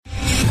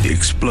The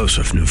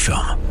explosive new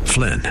film,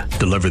 Flynn,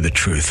 deliver the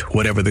truth,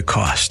 whatever the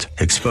cost,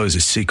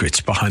 exposes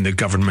secrets behind the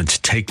government's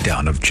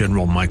takedown of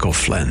General Michael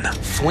Flynn.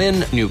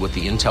 Flynn knew what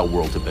the intel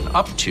world had been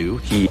up to.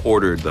 He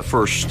ordered the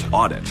first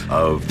audit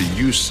of the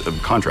use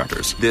of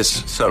contractors.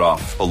 This set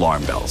off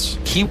alarm bells.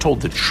 He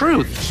told the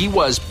truth. He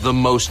was the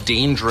most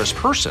dangerous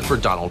person for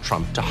Donald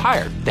Trump to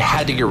hire. They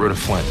had to get rid of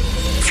Flynn.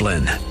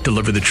 Flynn,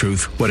 deliver the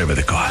truth, whatever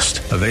the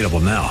cost. Available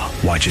now.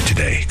 Watch it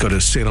today. Go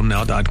to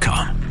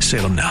salemnow.com.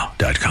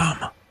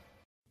 salemnow.com.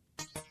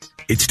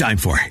 It's time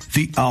for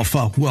the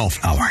Alpha Wealth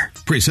Hour,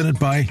 presented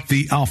by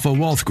the Alpha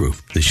Wealth Group,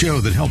 the show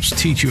that helps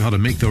teach you how to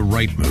make the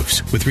right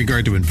moves with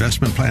regard to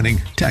investment planning,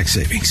 tax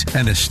savings,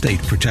 and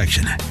estate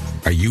protection.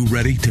 Are you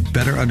ready to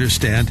better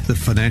understand the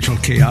financial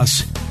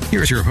chaos?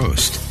 Here's your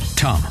host,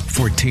 Tom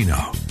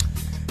Fortino.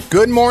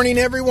 Good morning,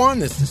 everyone.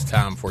 This is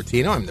Tom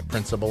Fortino. I'm the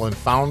principal and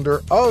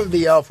founder of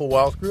the Alpha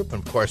Wealth Group,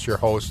 and of course, your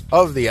host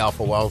of the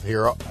Alpha Wealth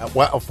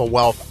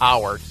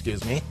Hour.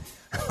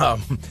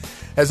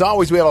 As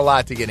always, we have a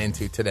lot to get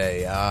into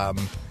today. I'm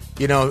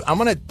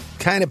going to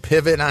kind of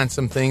pivot on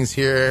some things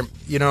here.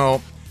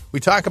 We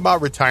talk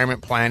about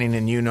retirement planning,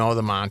 and you know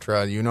the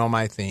mantra, you know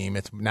my theme.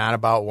 It's not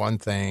about one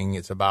thing.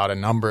 It's about a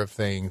number of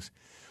things.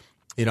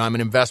 I'm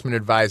an investment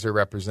advisor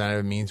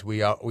representative. It means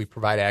we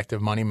provide active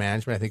money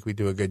management. I think we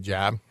do a good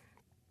job.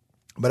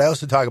 But I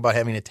also talk about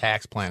having a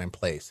tax plan in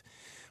place.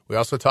 We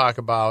also talk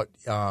about,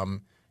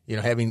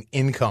 having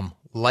income,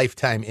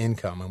 lifetime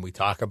income, and we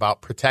talk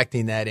about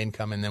protecting that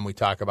income, and then we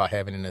talk about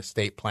having an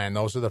estate plan.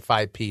 Those are the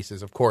 5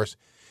 pieces. Of course,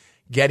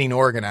 getting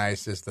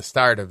organized is the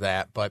start of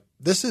that, but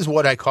this is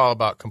what I call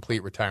about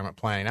complete retirement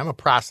planning. I'm a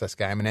process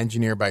guy. I'm an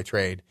engineer by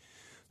trade.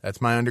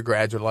 That's my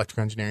undergraduate,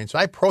 electrical engineering. So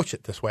I approach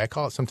it this way. I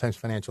call it sometimes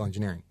financial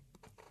engineering.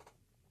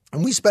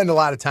 And we spend a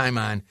lot of time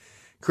on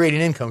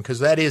creating income because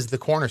that is the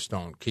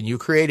cornerstone. Can you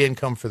create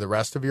income for the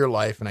rest of your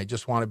life? And I'm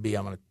going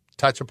to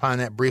touch upon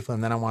that briefly,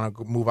 and then I want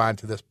to move on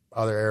to this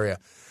other area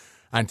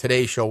on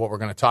today's show, what we're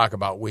going to talk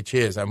about, which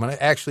is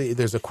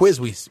there's a quiz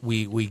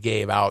we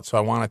gave out, so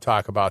I want to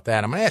talk about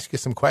that. I'm going to ask you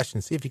some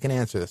questions, see if you can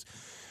answer this.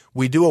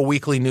 We do a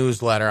weekly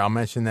newsletter. I'll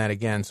mention that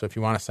again, so if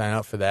you want to sign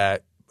up for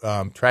that,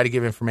 try to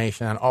give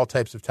information on all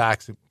types of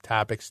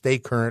topics, stay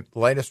current. The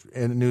latest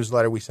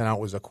newsletter we sent out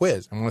was a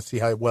quiz. I want to see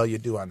how well you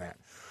do on that.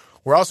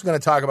 We're also going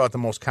to talk about the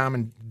most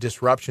common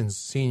disruptions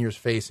seniors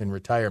face in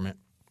retirement.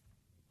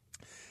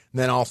 And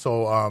then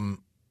also,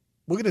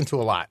 we'll get into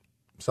a lot.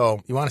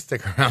 So you want to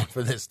stick around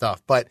for this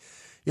stuff. But,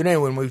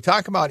 when we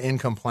talk about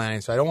income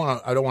planning, so I don't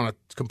want to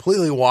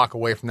completely walk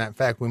away from that. In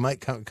fact, we might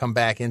come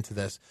back into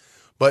this.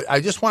 But I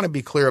just want to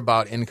be clear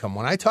about income.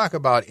 When I talk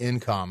about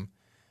income,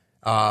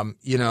 do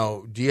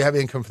you have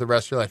income for the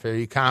rest of your life? Are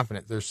you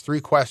confident? There's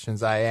 3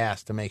 questions I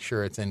ask to make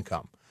sure it's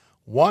income.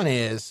 One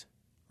is,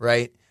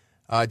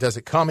 does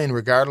it come in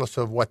regardless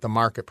of what the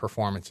market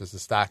performance is, the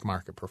stock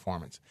market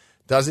performance?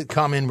 Does it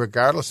come in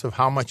regardless of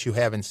how much you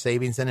have in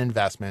savings and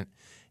investment?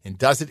 And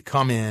does it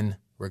come in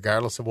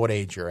regardless of what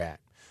age you're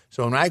at?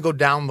 So when I go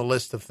down the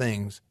list of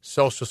things,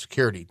 Social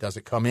Security, does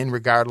it come in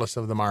regardless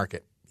of the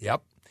market?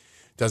 Yep.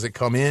 Does it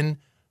come in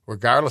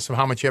regardless of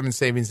how much you have in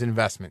savings and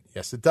investment?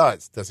 Yes, it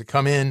does. Does it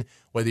come in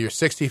whether you're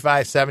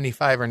 65,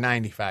 75, or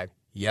 95?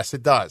 Yes,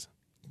 it does.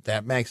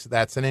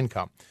 That's an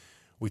income.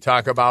 We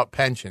talk about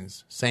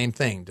pensions, same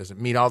thing. Does it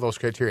meet all those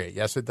criteria?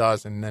 Yes, it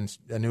does. And then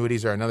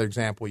annuities are another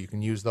example. You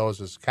can use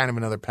those as kind of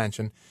another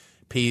pension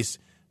piece.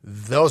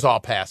 Those all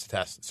pass the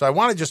test. So I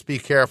want to just be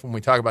careful when we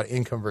talk about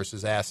income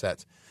versus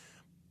assets.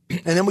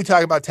 And then we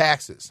talk about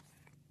taxes.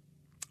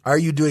 Are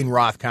you doing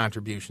Roth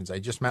contributions? I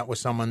just met with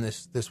someone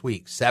this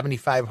week,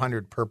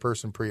 $7,500 per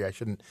person per year.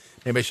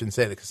 Maybe I shouldn't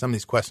say that because some of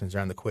these questions are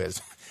on the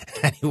quiz.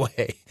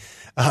 Anyway,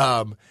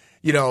 Roth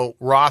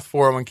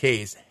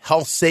 401ks,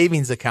 health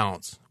savings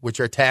accounts, which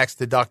are tax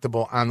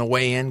deductible on the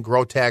way in,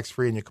 grow tax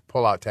free, and you can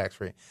pull out tax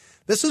free.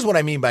 This is what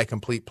I mean by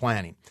complete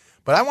planning.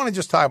 But I want to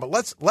just talk about,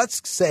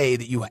 let's say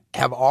that you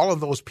have all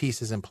of those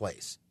pieces in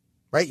place,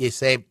 right? You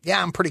say,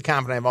 yeah, I'm pretty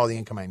confident I have all the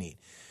income I need.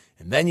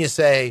 And then you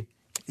say,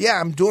 yeah,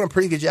 I'm doing a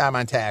pretty good job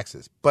on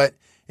taxes.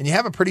 And you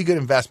have a pretty good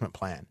investment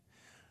plan.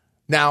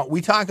 Now,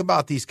 we talk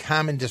about these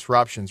common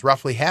disruptions.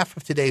 Roughly half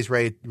of today's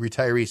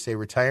retirees say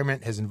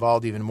retirement has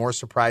involved even more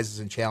surprises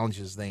and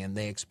challenges than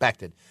they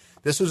expected.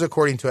 This was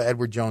according to an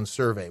Edward Jones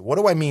survey. What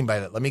do I mean by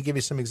that? Let me give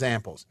you some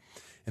examples.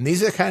 And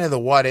these are kind of the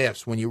what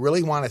ifs when you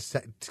really want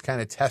to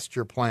kind of test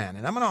your plan.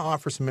 And I'm going to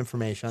offer some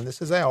information on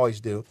this, as I always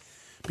do,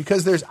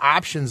 because there's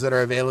options that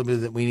are available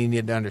that we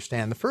need to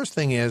understand. The first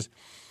thing is,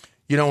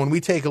 when we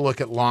take a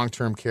look at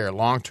long-term care,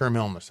 long-term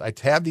illness, I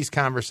have these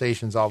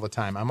conversations all the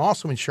time. I'm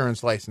also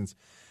insurance licensed.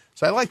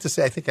 So I like to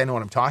say I think I know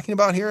what I'm talking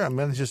about here.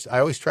 I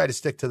always try to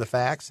stick to the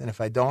facts. And if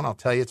I don't, I'll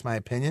tell you it's my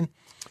opinion.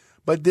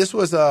 But this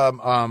was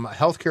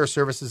Healthcare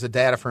Services, a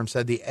data firm,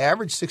 said the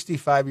average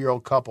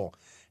 65-year-old couple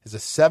is a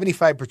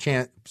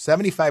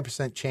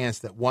 75% chance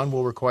that one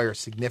will require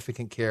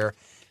significant care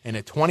and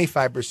a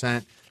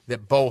 25%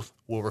 that both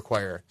will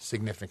require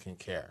significant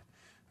care.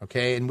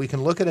 Okay, and we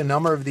can look at a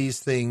number of these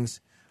things.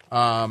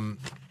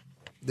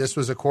 This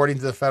was according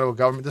to the federal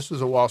government. This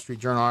was a Wall Street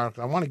Journal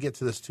article. I want to get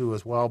to this too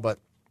as well, but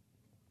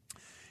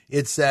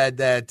It said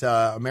that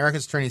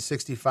Americans turning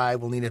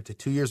 65 will need up to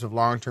 2 years of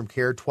long-term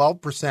care.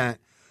 12%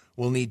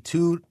 will need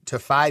 2 to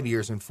 5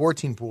 years, and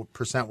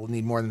 14% will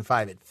need more than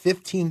 5. At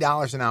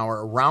 $15 an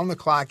hour,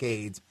 around-the-clock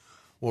aides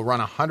will run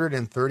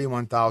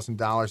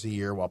 $131,000 a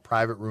year, while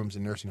private rooms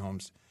in nursing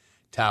homes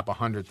top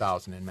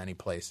 $100,000 in many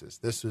places.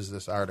 This was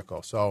this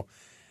article. So,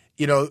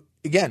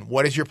 again,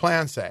 what does your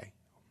plan say?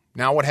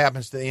 Now what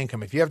happens to the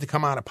income? If you have to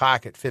come out of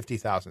pocket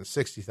 $50,000,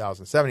 $60,000,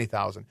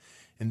 $70,000,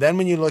 and then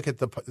when you look at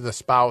the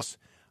spouse,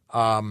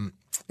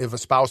 if a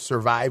spouse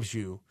survives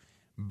you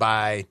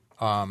by,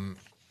 or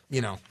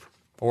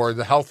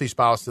the healthy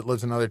spouse that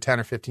lives another 10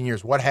 or 15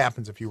 years, what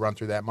happens if you run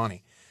through that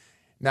money?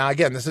 Now,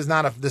 again, this is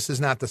not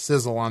the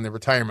sizzle on the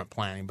retirement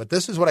planning, but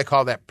this is what I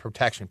call that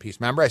protection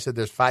piece. Remember I said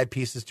there's 5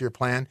 pieces to your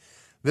plan?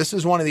 This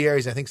is one of the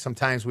areas I think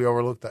sometimes we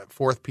overlook, that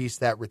 4th piece,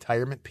 that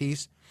retirement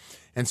piece.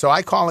 And so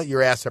I call it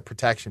your asset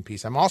protection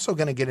piece. I'm also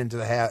going to get into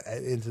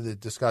the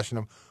discussion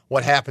of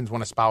what happens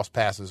when a spouse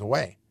passes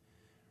away,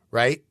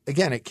 right?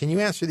 Again, can you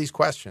answer these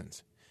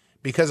questions?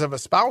 Because if a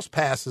spouse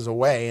passes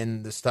away,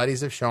 and the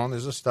studies have shown,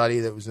 there's a study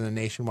that was in a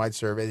nationwide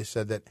survey, they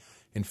said that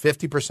in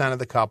 50% of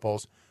the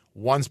couples,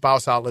 one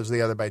spouse outlives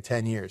the other by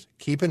 10 years.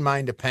 Keep in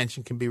mind, a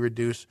pension can be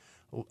reduced,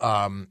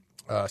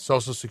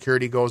 Social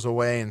Security goes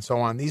away, and so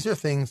on. These are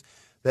things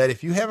that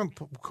if you haven't,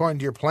 according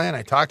to your plan,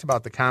 I talked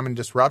about the common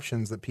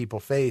disruptions that people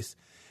face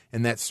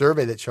in that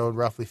survey that showed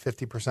roughly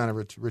 50% of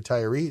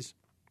retirees.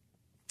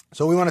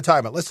 So we want to talk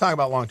about, let's talk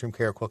about long-term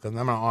care quickly, and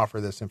I'm going to offer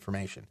this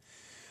information.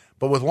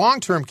 But with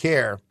long-term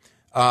care,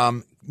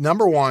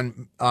 number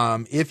one,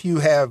 if you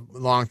have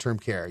long-term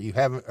care, you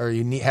have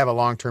a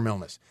long-term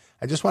illness,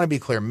 I just want to be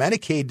clear,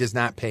 Medicaid does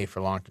not pay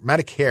for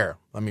Medicare,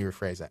 let me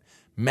rephrase that.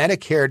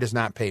 Medicare does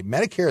not pay.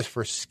 Medicare is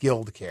for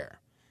skilled care,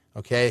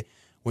 okay?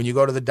 When you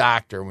go to the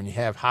doctor, when you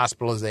have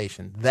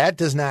hospitalization, that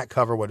does not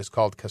cover what is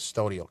called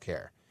custodial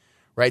care,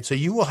 right? So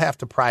you will have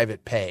to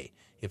private pay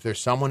if there's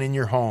someone in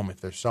your home,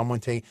 if there's someone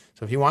taking.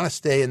 So if you want to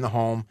stay in the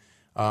home,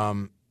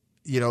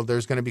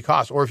 there's going to be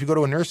costs. Or if you go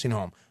to a nursing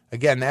home,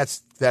 again,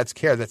 that's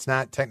care. That's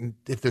not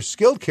if there's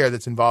skilled care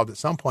that's involved at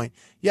some point.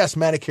 Yes,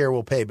 Medicare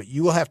will pay, but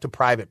you will have to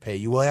private pay.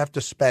 You will have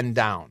to spend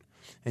down,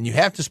 and you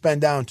have to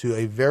spend down to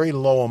a very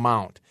low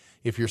amount.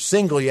 If you're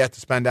single, you have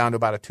to spend down to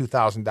about a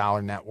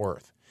 $2,000 net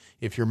worth.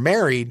 If you're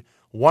married,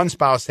 one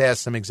spouse has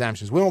some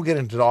exemptions. We won't get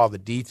into all the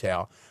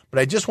detail, but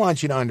I just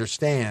want you to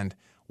understand,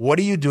 what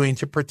are you doing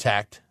to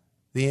protect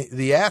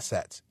the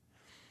assets?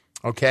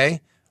 Okay?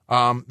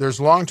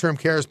 There's long-term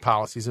care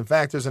policies. In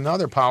fact, there's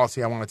another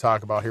policy I want to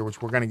talk about here,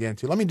 which we're going to get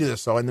into. Let me do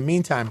this, though. In the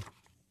meantime,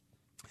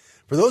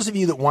 for those of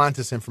you that want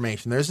this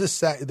information, there's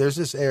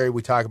this area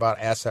we talk about,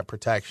 asset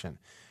protection.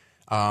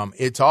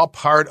 It's all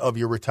part of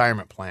your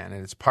retirement plan,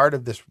 and it's part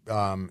of this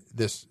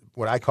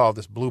what I call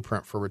this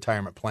blueprint for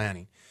retirement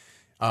planning.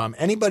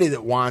 Anybody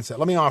that wants it,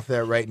 let me offer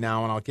that right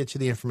now, and I'll get you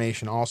the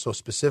information also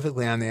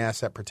specifically on the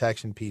asset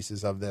protection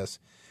pieces of this.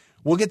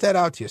 We'll get that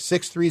out to you,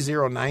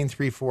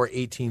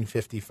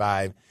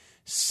 630-934-1855,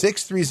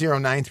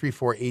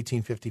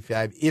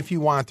 630-934-1855. If you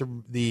want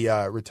the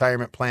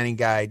retirement planning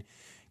guide,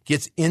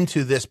 gets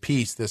into this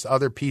piece, this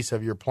other piece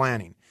of your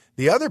planning.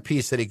 The other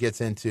piece that it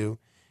gets into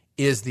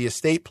is the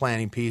estate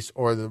planning piece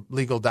or the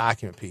legal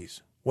document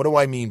piece. What do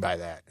I mean by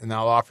that? And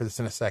I'll offer this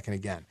in a second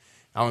again.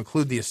 I'll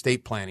include the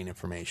estate planning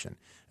information.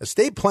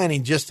 Estate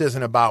planning just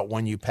isn't about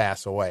when you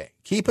pass away.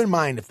 Keep in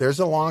mind, if there's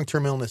a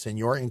long-term illness and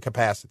you're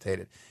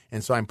incapacitated,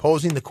 and so I'm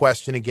posing the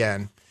question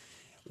again,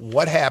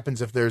 what happens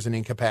if there's an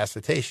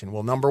incapacitation?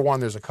 Well, number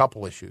one, there's a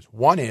couple issues.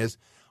 One is,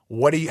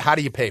 how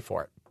do you pay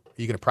for it? Are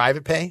you going to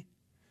private pay?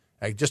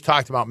 I just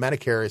talked about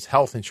Medicare is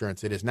health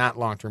insurance. It is not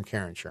long-term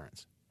care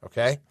insurance,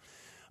 okay?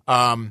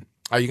 Are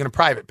you going to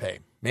private pay?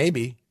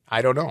 Maybe.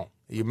 I don't know.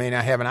 You may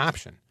not have an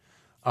option.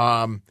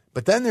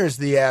 But then there's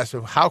the ask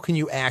of how can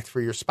you act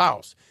for your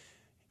spouse?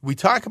 We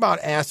talk about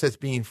assets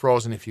being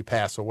frozen if you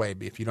pass away,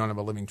 if you don't have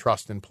a living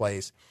trust in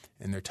place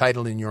and they're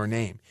titled in your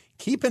name.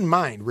 Keep in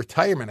mind,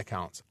 retirement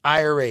accounts,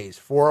 IRAs,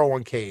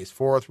 401ks,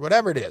 403,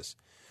 whatever it is,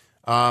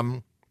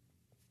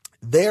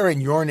 they're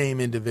in your name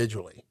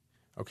individually.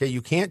 Okay,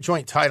 you can't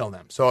joint title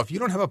them. So if you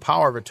don't have a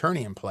power of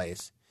attorney in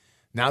place,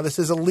 now this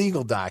is a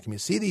legal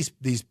document. See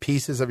these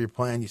pieces of your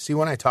plan? You see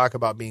when I talk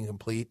about being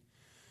complete?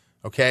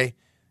 Okay?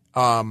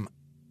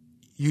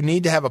 You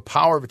need to have a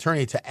power of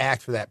attorney to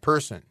act for that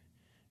person.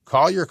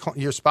 Call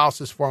your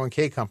spouse's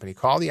 401k company.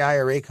 Call the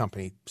IRA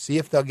company. See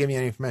if they'll give you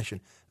any information.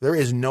 There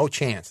is no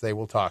chance they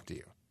will talk to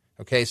you.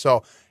 Okay,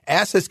 so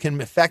assets can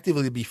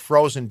effectively be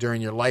frozen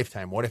during your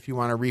lifetime. What if you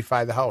want to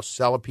refi the house,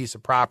 sell a piece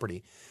of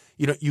property?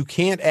 You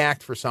can't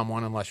act for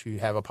someone unless you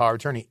have a power of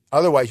attorney.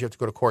 Otherwise, you have to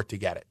go to court to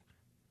get it.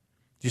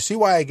 Do you see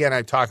why, again,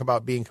 I talk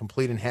about being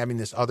complete and having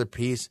this other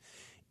piece?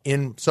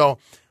 So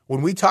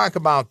when we talk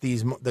about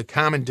the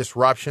common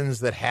disruptions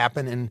that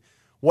happen, and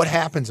what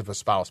happens if a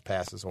spouse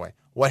passes away?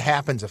 What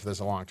happens if there's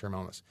a long-term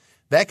illness?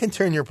 That can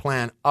turn your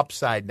plan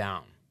upside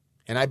down.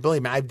 And I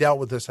believe me, I've dealt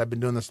with this. I've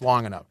been doing this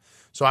long enough.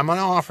 So I'm going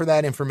to offer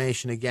that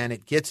information again.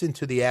 It gets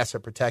into the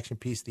asset protection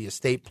piece, the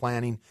estate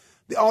planning,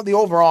 the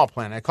overall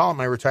plan. I call it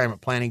my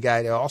retirement planning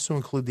guide. I also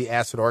include the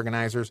asset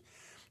organizers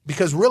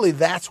because really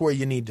that's where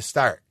you need to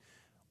start.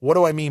 What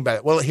do I mean by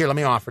that? Well, here, let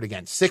me offer it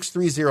again.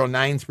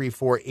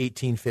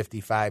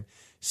 630-934-1855.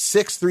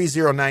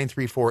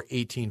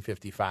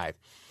 630-934-1855.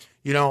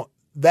 You know,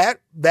 that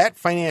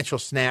financial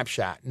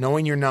snapshot,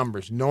 knowing your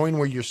numbers, knowing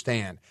where you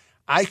stand,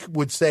 I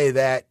would say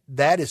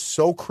that is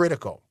so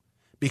critical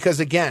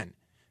because, again,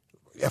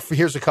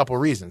 here's a couple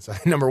of reasons.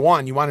 Number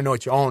one, you want to know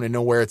what you own and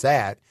know where it's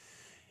at.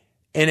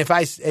 And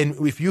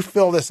if you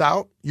fill this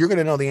out, you're going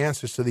to know the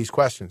answers to these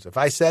questions. If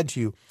I said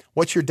to you,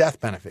 what's your death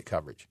benefit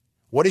coverage?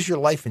 What is your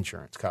life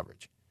insurance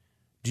coverage?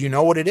 Do you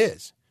know what it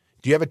is?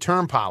 Do you have a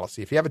term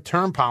policy? If you have a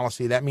term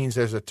policy, that means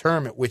there's a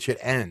term at which it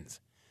ends.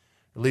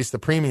 At least the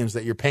premiums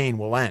that you're paying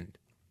will end.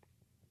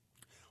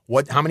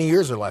 How many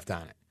years are left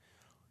on it?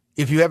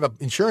 If you have an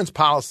insurance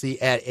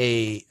policy at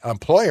a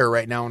employer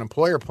right now, an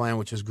employer plan,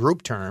 which is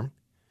group term,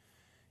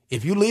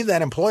 if you leave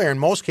that employer, in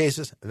most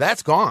cases,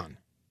 that's gone.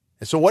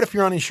 And so what if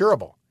you're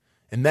uninsurable?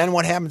 And then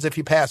what happens if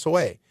you pass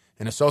away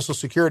and a Social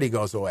Security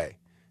goes away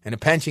and a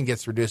pension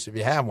gets reduced if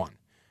you have one?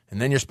 And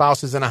then your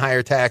spouse is in a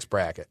higher tax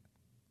bracket.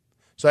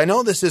 So I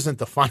know this isn't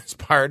the funnest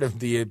part of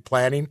the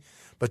planning,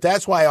 but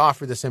that's why I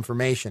offer this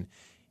information.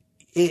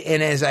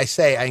 And as I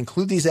say, I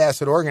include these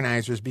asset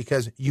organizers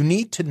because you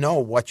need to know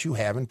what you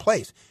have in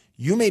place.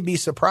 You may be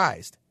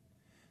surprised.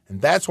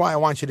 And that's why I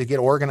want you to get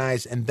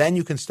organized, and then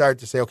you can start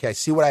to say, okay, I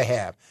see what I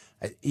have.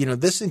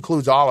 This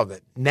includes all of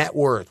it. Net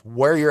worth,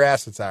 where your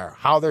assets are,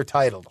 how they're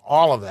titled,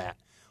 all of that.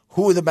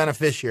 Who are the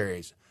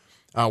beneficiaries?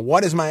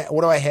 What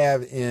do I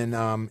have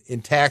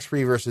in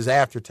tax-free versus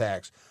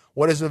after-tax?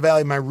 What is the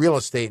value of my real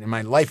estate and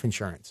my life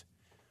insurance?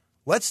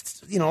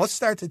 Let's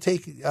start to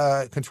take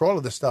control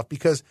of this stuff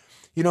because,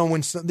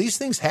 when these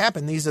things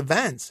happen, these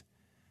events,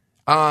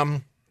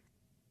 then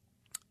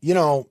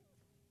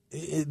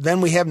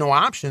we have no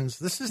options.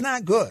 This is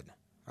not good.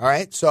 All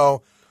right.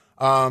 So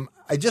I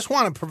just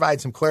want to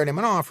provide some clarity. I'm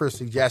going to offer a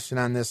suggestion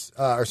on this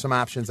or some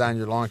options on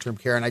your long-term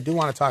care. And I do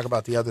want to talk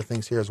about the other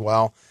things here as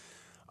well.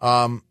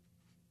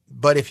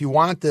 But if you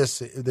want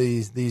this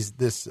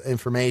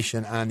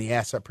information on the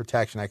asset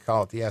protection, I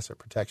call it the asset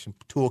protection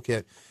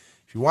toolkit.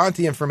 If you want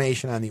the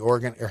information on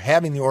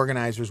having the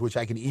organizers, which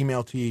I can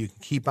email to you, you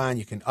can keep on,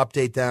 you can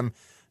update them.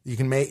 You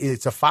can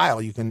it's a file.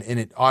 And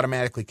it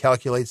automatically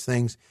calculates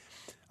things.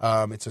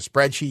 It's a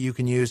spreadsheet you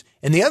can use.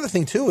 And the other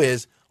thing too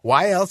is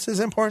why else is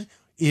important?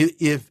 Do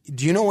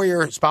you know where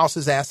your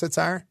spouse's assets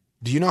are?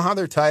 Do you know how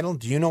they're titled?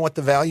 Do you know what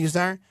the values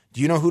are? Do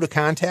you know who to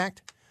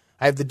contact?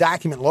 I have the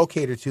document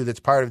locator too that's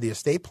part of the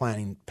estate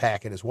planning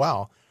packet as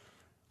well.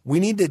 We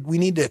need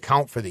to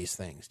account for these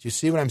things. Do you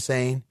see what I'm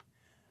saying?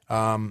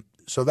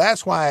 So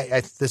that's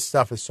why this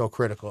stuff is so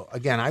critical.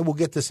 Again, I will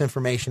get this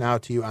information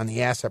out to you on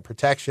the asset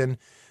protection,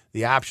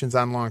 the options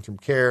on long-term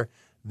care,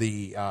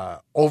 the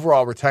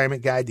overall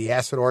retirement guide, the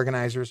asset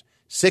organizers,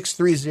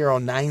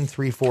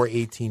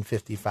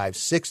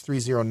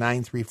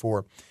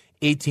 630-934-1855,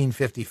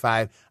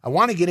 630-934-1855. I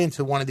want to get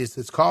into one of these.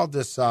 It's called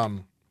this.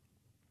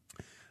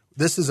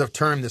 This is a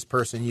term this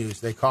person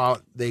used. They call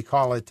it.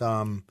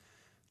 I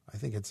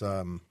think it's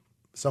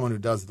someone who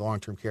does the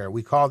long-term care.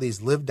 We call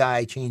these live,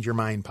 die, change your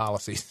mind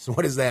policies. So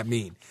what does that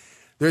mean?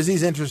 There's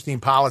these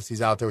interesting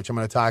policies out there, which I'm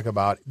going to talk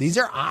about. These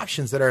are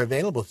options that are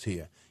available to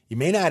you. You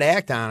may not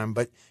act on them,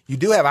 but you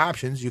do have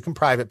options. You can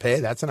private pay.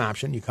 That's an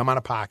option. You come out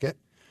of pocket,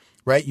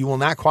 right? You will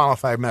not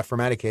qualify for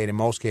Medicaid in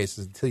most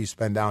cases until you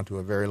spend down to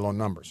a very low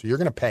number. So you're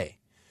going to pay.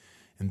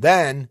 And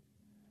then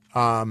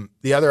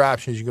the other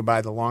option is you can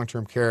buy the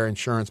long-term care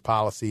insurance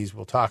policies.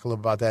 We'll talk a little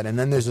about that. And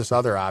then there's this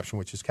other option,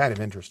 which is kind of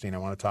interesting. I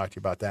want to talk to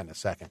you about that in a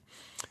second.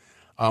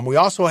 We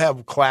also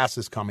have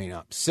classes coming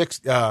up.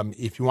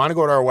 If you want to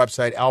go to our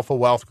website,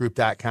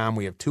 alphawealthgroup.com,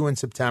 we have 2 in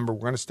September.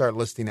 We're going to start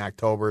listing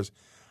October's.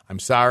 I'm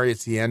sorry,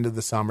 it's the end of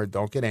the summer.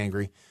 Don't get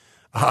angry.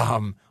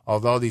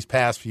 Although these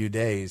past few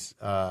days,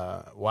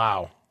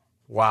 wow.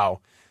 I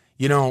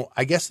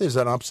guess there's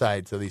an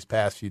upside to these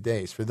past few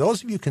days. For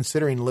those of you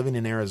considering living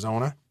in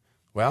Arizona,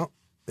 well,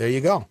 there you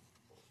go.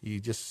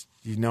 You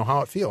know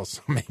how it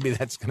feels. Maybe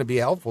that's going to be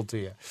helpful to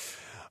you.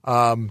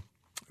 So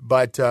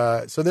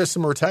there's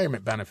some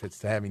retirement benefits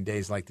to having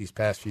days like these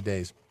past few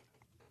days.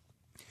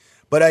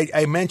 But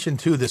I mentioned,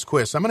 too, this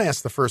quiz. So I'm going to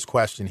ask the first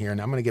question here,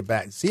 and I'm going to get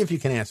back. See if you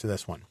can answer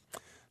this one.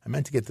 I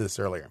meant to get to this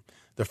earlier.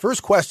 The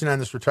first question on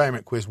this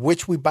retirement quiz,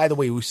 which we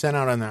sent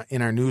out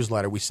in our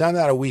newsletter. We send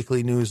out a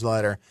weekly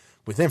newsletter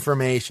with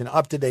information,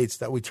 up-to-date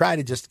stuff. We try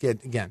to just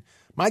again,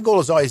 my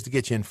goal is always to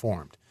get you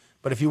informed.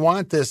 But if you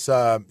want this,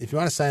 if you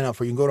want to sign up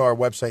you can go to our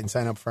website and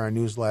sign up for our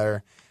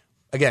newsletter.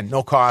 Again,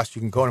 no cost.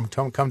 You can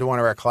come to one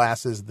of our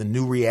classes, The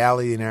New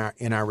Reality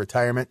in Our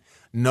Retirement.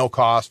 No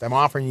cost. I'm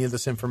offering you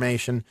this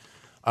information.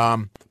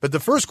 But the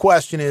first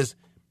question is,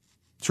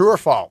 true or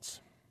false?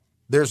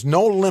 There's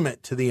no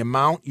limit to the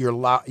amount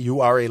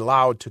you are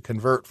allowed to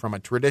convert from a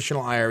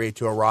traditional IRA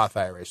to a Roth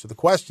IRA. So the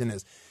question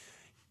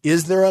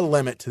is there a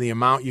limit to the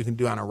amount you can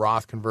do on a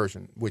Roth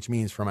conversion, which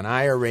means from an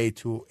IRA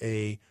to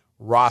a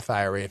Roth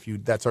IRA,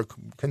 that's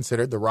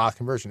considered the Roth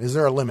conversion. Is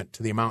there a limit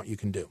to the amount you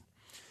can do?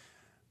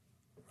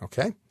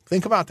 Okay?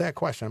 Think about that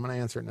question. I'm going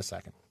to answer it in a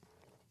second.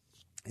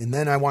 And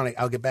then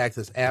I'll get back to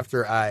this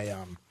after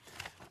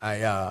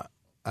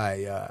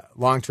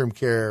long-term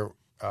care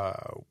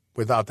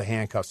without the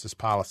handcuffs, this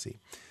policy.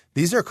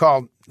 These are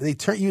called,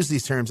 use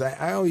these terms.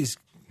 I always,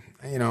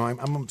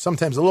 I'm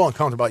sometimes a little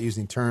uncomfortable about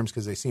using terms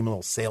because they seem a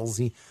little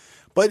salesy,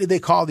 but they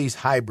call these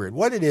hybrid.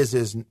 What it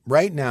is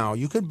right now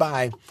you could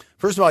buy,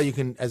 first of all, you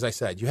can, as I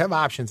said, you have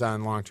options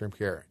on long-term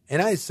care.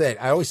 And I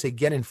always say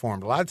get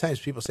informed. A lot of times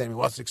people say to me,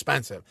 well, it's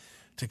expensive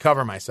to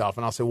cover myself.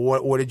 And I'll say,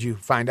 well, what did you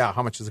find out?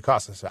 How much does it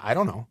cost? I say, I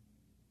don't know.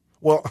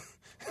 Well,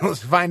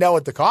 let's find out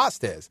what the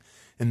cost is.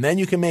 And then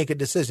you can make a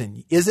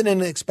decision. Is it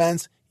an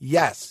expense?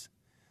 Yes.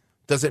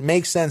 Does it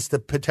make sense to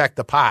protect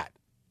the pot?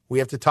 We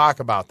have to talk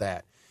about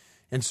that.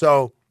 And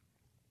so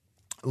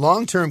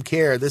long-term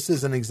care, this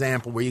is an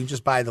example where you can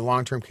just buy the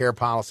long-term care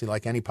policy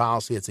like any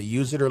policy. It's a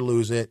use it or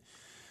lose it.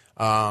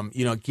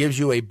 It gives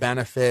you a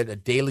benefit, a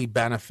daily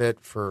benefit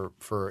for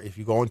if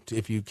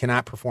you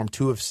cannot perform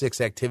 2 of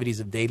 6 activities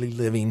of daily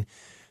living.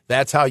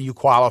 That's how you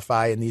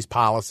qualify in these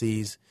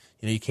policies.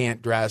 You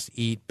can't dress,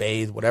 eat,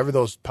 bathe, whatever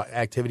those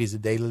activities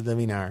of daily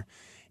living are.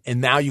 And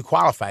now you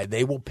qualify.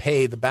 They will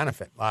pay the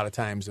benefit. A lot of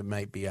times it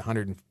might be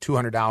 $100,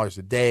 $200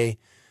 a day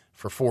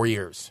for 4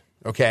 years.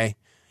 Okay?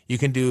 You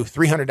can do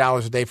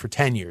 $300 a day for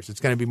 10 years. It's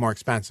going to be more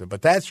expensive.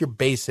 But that's your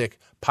basic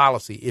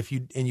policy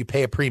and you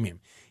pay a premium.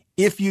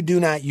 If you do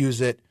not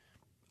use it,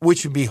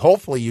 which would be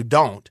hopefully you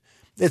don't,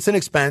 it's an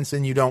expense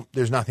and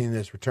there's nothing in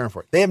this return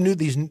for it. They have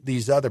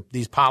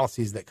these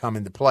policies that come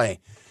into play.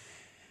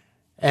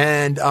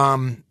 And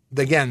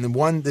again,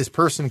 this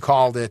person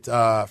called it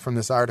from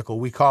this article,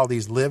 we call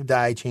these live,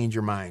 die, change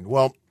your mind.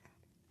 Well,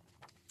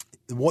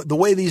 the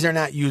way these are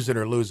not use it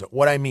or lose it,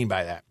 what I mean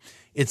by that,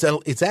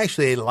 it's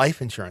actually a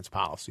life insurance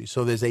policy.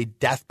 So there's a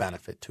death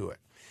benefit to it.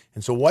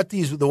 And so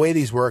the way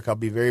these work, I'll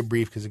be very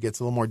brief because it gets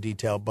a little more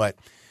detailed, but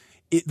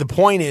the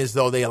point is,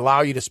 though, they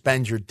allow you to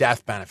spend your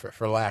death benefit,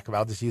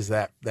 I'll just use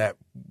that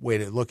way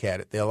to look at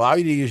it. They allow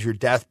you to use your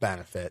death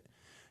benefit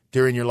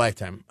during your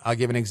lifetime. I'll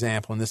give an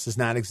example, and this is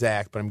not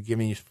exact, but I'm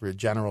giving you for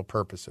general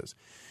purposes.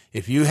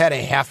 If you had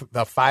a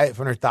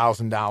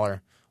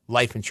 $500,000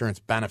 life insurance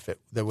benefit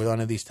that with one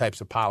of these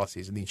types of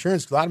policies, and a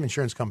lot of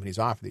insurance companies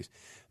offer these,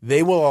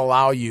 they will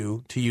allow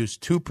you to use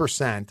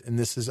 2%,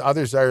 and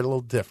others are a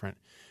little different,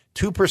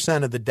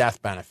 2% of the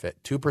death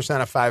benefit. 2%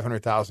 of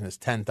 $500,000 is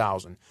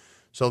 $10,000.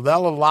 So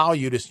they'll allow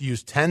you to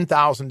use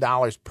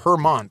 $10,000 per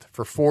month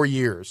for 4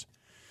 years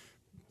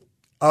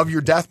of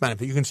your death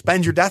benefit. You can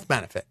spend your death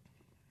benefit,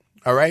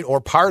 all right, or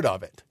part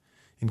of it.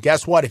 And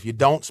guess what? If you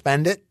don't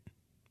spend it,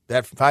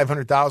 that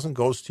 $500,000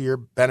 goes to your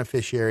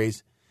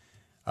beneficiaries,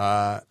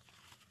 either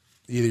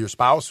your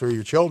spouse or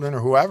your children or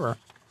whoever.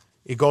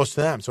 It goes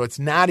to them. So it's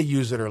not a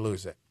use it or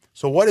lose it.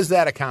 So what does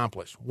that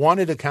accomplish? One,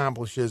 it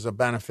accomplishes a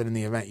benefit in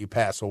the event you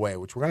pass away,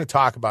 which we're going to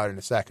talk about in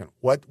a second.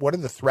 What are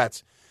the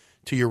threats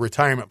to your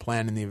retirement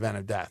plan in the event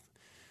of death?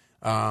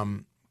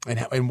 And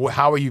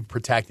how are you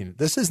protecting it?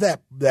 This is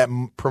that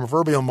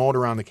proverbial moat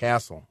around the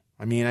castle.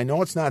 I mean, I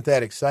know it's not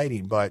that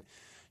exciting, but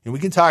we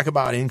can talk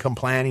about income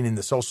planning and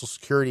the Social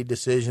Security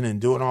decision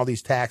and doing all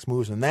these tax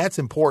moves, and that's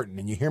important,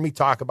 and you hear me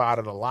talk about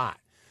it a lot.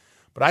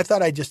 But I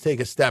thought I'd just take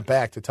a step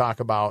back to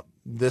talk about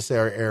this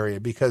area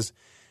because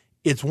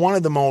it's one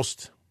of the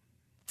most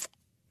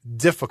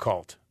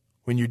difficult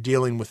when you're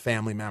dealing with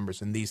family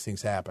members and these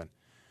things happen.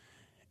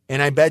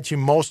 And I bet you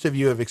most of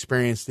you have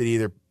experienced it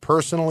either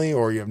personally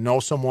or you know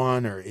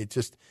someone, or it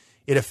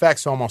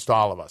affects almost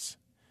all of us.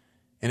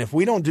 And if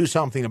we don't do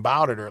something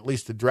about it or at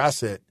least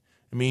address it,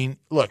 I mean,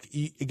 look,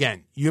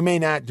 again, you may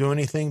not do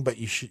anything, but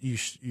you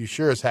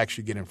sure as heck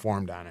should get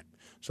informed on it.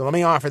 So let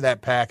me offer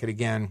that packet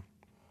again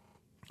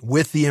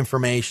with the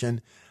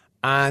information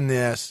on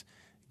this,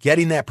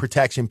 getting that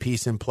protection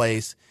piece in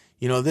place.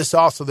 This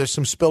also, there's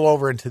some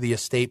spillover into the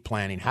estate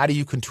planning. How do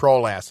you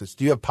control assets?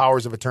 Do you have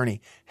powers of attorney?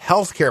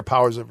 Healthcare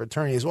powers of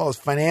attorney, as well as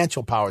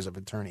financial powers of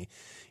attorney.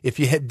 If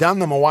you had done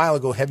them a while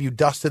ago, have you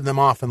dusted them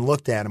off and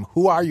looked at them?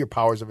 Who are your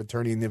powers of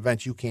attorney in the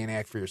event you can't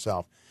act for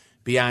yourself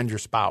beyond your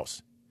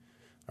spouse?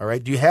 All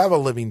right. Do you have a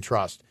living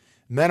trust?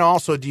 And then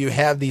also, do you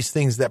have these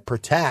things that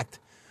protect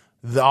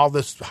all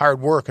this hard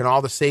work and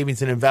all the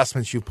savings and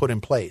investments you put in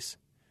place?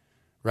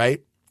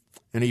 Right?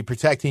 And are you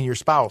protecting your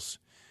spouse?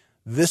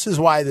 This is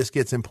why this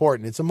gets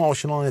important. It's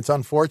emotional and it's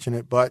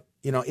unfortunate, but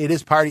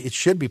it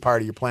should be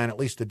part of your plan, at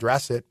least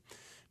address it.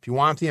 If you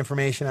want the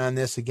information on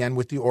this, again,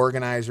 with the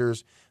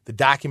organizers, the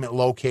document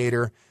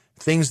locator,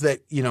 things that,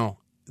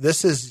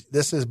 this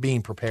is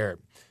being prepared.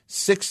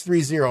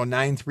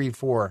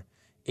 630-934-1855,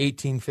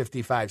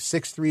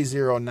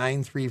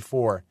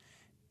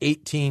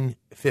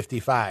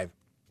 630-934-1855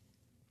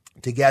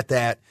 to get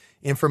that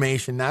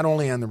information, not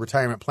only on the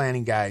retirement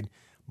planning guide,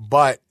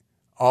 but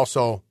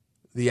also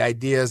the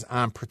ideas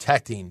on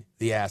protecting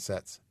the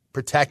assets,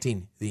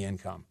 protecting the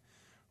income,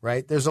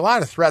 right? There's a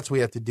lot of threats we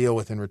have to deal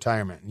with in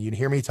retirement, and you'd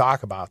hear me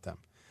talk about them.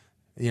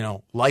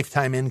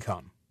 Lifetime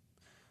income,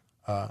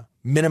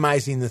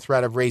 minimizing the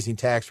threat of raising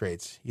tax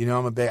rates.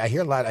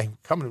 I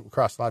come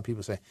across a lot of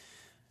people say,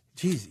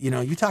 geez,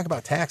 you talk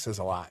about taxes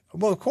a lot.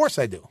 Well, of course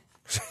I do.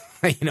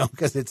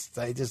 Because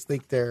I just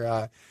think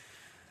they're,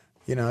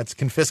 it's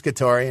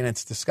confiscatory and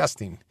it's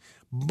disgusting.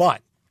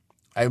 But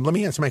let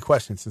me answer my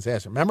question since I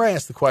asked it. Remember, I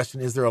asked the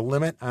question, is there a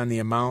limit on the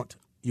amount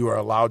you are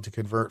allowed to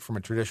convert from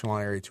a traditional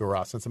IRA to a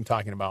Roth, since I'm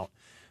talking about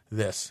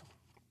this?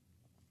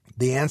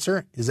 The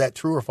answer, is that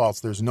true or false?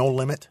 There's no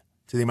limit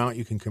to the amount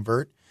you can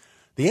convert.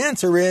 The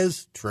answer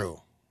is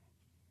true.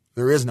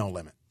 There is no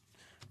limit,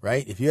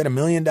 right? If you had $1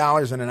 million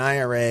in an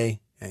IRA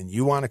and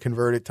you want to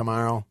convert it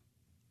tomorrow,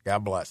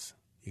 God bless.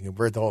 You can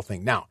convert the whole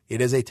thing. Now, it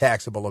is a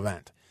taxable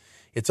event.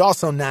 It's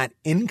also not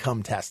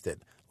income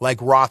tested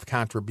like Roth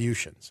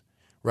contributions,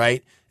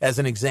 right? As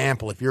an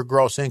example, if your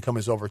gross income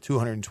is over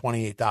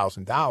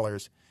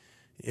 $228,000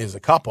 as a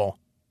couple,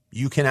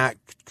 you cannot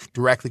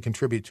directly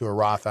contribute to a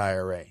Roth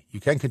IRA.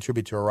 You can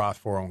contribute to a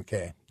Roth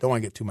 401k. Don't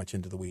want to get too much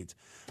into the weeds.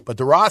 But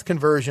the Roth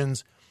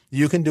conversions,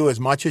 you can do as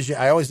much as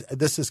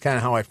this is kind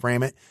of how I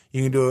frame it.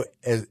 You can do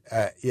it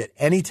at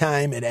any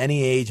time, at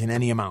any age, and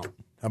any amount.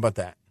 How about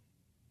that?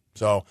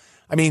 So,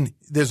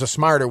 there's a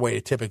smarter way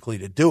typically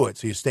to do it.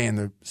 So you stay in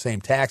the same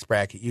tax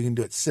bracket. You can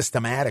do it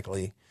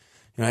systematically.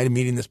 I had a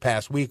meeting this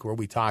past week where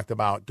we talked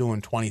about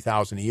doing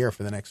 $20,000 a year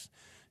for the next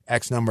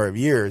X number of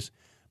years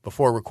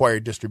before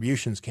required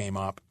distributions came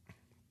up.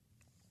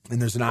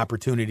 And there's an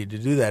opportunity to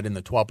do that in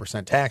the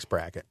 12% tax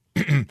bracket.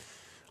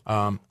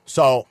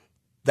 So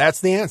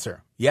that's the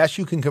answer. Yes,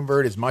 you can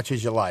convert as much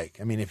as you like.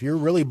 If you're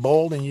really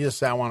bold and you just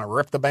say, I want to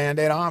rip the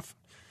Band-Aid off,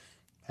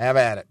 have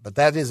at it. But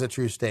that is a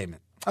true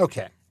statement.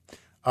 Okay.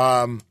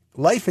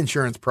 Life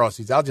insurance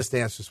proceeds. I'll just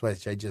answer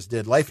what I just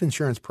did. Life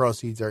insurance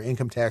proceeds are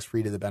income tax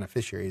free to the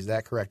beneficiary. Is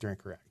that correct or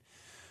incorrect?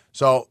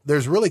 So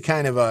there's really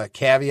kind of a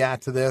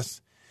caveat to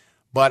this,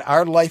 but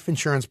our life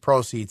insurance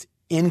proceeds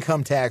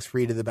income tax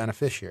free to the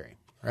beneficiary,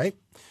 right?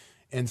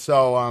 And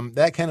so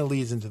that kind of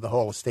leads into the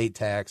whole estate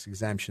tax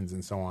exemptions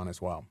and so on as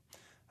well.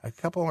 A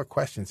couple more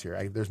questions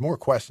here. There's more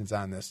questions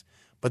on this,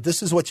 but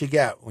this is what you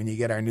get when you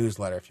get our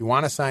newsletter. If you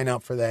want to sign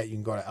up for that, you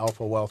can go to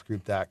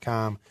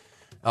alphawealthgroup.com.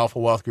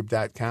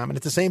 alphawealthgroup.com. And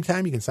at the same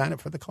time, you can sign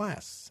up for the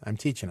class. I'm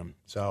teaching them.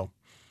 So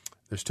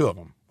there's two of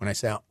them.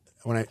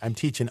 I'm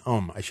teaching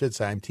them, I should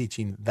say I'm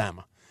teaching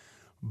them.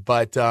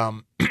 But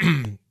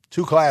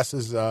two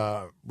classes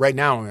right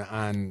now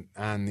on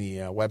the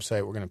website.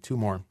 We're going to have two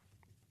more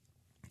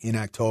in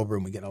October,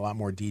 and we get a lot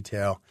more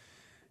detail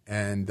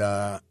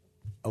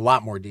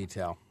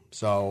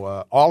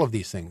So all of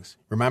these things.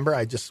 Remember,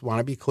 I just want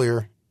to be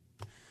clear.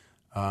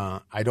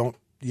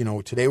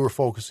 Today we're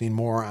focusing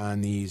more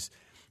on these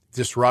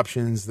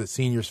disruptions that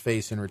seniors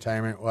face in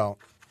retirement. Well,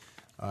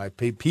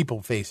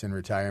 people face in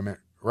retirement.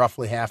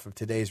 Roughly half of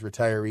today's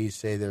retirees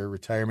say their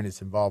retirement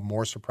has involved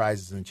more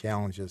surprises and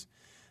challenges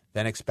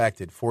than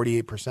expected.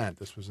 48%.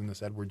 This was in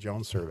this Edward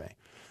Jones survey.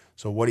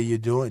 So what are you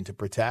doing to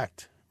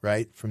protect,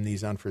 right, from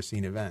these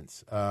unforeseen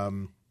events?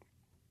 And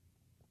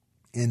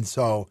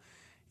so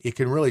it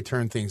can really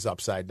turn things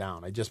upside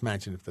down. I just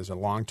mentioned if there's a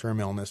long-term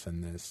illness in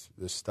this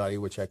study,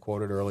 which I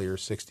quoted earlier,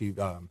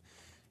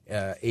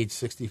 age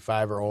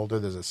 65 or older,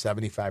 there's a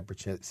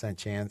 75%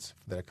 chance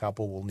that a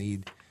couple will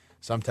need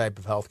some type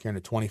of health care and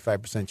a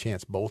 25%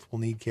 chance both will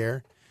need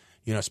care,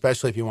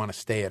 especially if you want to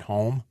stay at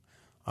home.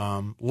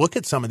 Look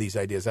at some of these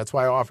ideas. That's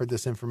why I offered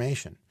this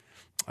information.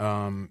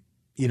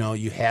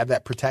 You have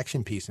that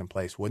protection piece in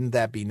place. Wouldn't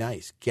that be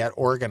nice? Get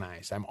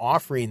organized. I'm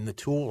offering the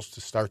tools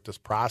to start this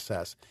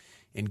process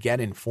and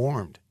get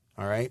informed,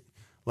 all right?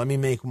 Let me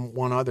make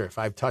one other. If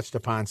I've touched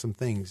upon some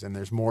things and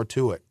there's more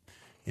to it,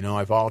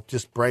 I've all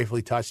just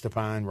briefly touched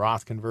upon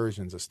Roth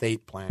conversions,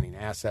 estate planning,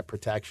 asset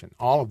protection,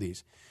 all of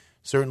these.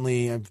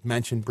 Certainly, I've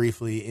mentioned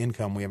briefly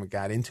income. We haven't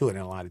got into it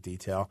in a lot of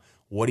detail.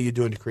 What are you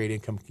doing to create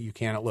income you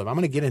cannot live? I'm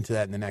going to get into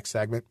that in the next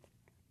segment.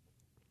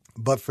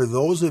 But for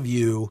those of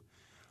you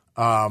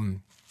that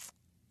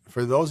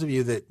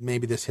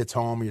maybe this hits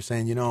home and you're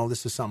saying,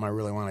 this is something I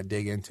really want to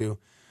dig into,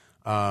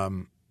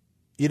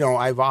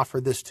 I've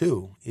offered this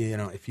too.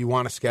 If you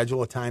want to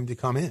schedule a time to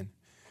come in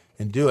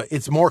and do it,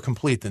 it's more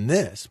complete than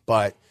this,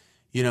 but,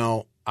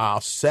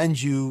 I'll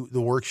send you the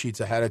worksheets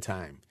ahead of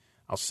time.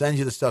 I'll send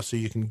you the stuff so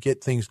you can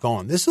get things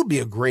going. This will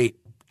be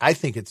I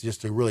think it's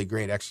just a really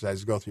great exercise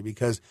to go through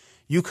because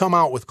you come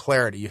out with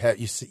clarity.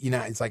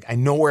 It's like, I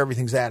know where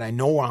everything's at. I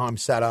know how I'm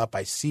set up.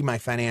 I see my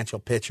financial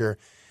picture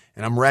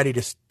and I'm ready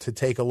to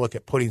take a look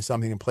at putting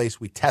something in place.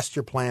 We test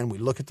your plan. We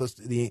look at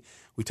we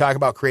talk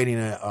about creating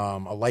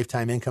a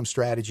lifetime income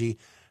strategy,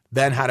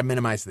 then how to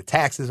minimize the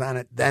taxes on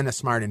it, then a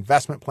smart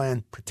investment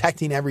plan,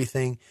 protecting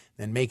everything,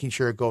 then making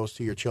sure it goes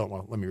to your children.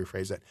 Well, let me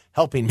rephrase that.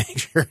 Helping make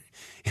sure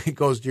it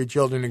goes to your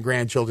children and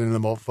grandchildren in the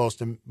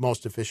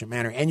most efficient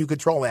manner, and you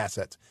control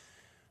assets.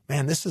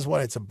 Man, this is what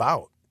it's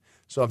about.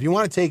 So if you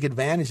want to take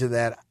advantage of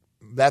that,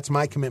 that's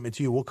my commitment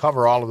to you. We'll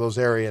cover all of those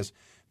areas.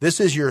 This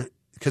is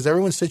because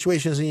everyone's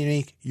situation is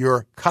unique,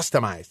 your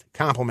customized,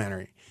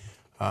 complimentary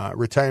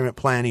retirement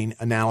planning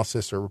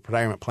analysis or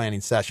retirement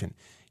planning session.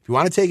 If you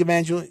want to take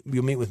advantage of it,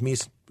 you'll meet with me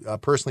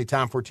personally,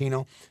 Tom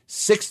Fortino,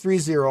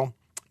 630-934-1855,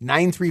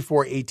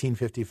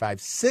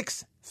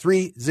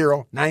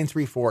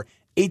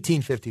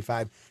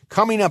 1855.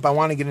 Coming up, I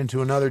want to get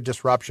into another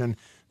disruption,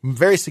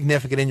 very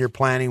significant in your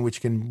planning,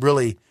 which can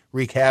really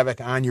wreak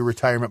havoc on your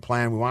retirement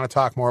plan. We want to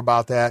talk more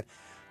about that.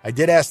 I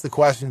did ask the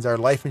questions, are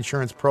life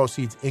insurance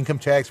proceeds income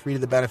tax free to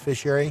the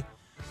beneficiary?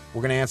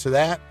 We're going to answer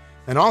that.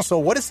 And also,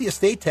 what is the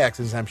estate tax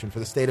exemption for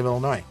the state of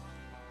Illinois?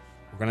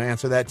 We're going to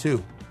answer that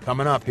too.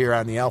 Coming up here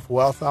on the Alpha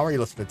Wealth Hour, you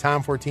listen to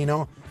Tom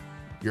Fortino,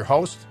 your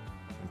host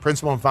and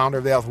principal and founder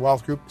of the Alpha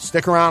Wealth Group.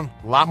 Stick around,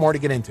 a lot more to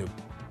get into.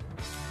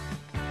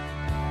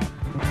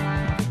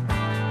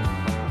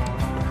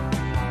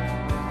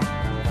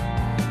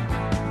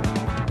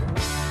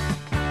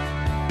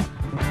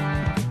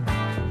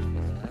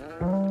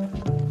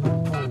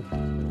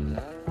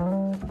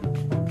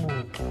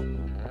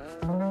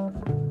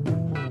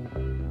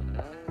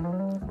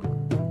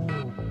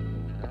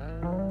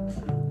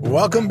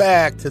 Welcome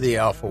back to the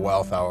Alpha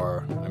Wealth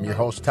Hour. I'm your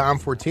host, Tom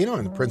Fortino.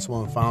 I'm the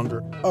principal and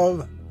founder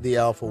of the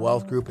Alpha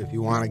Wealth Group. If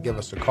you want to give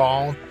us a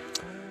call,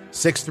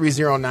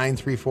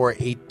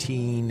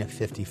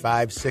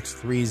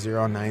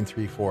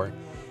 630-934-1855,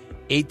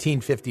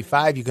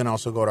 630-934-1855. You can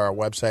also go to our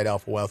website,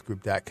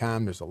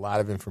 alphawealthgroup.com. There's a lot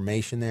of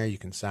information there. You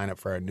can sign up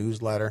for our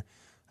newsletter.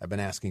 I've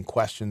been asking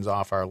questions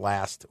off our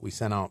last,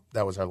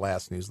 that was our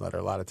last newsletter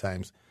a lot of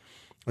times.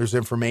 There's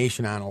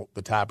information on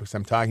the topics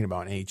I'm talking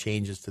about, any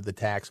changes to the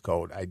tax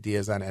code,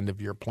 ideas on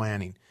end-of-year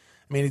planning.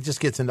 I mean, it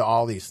just gets into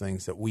all these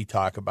things that we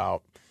talk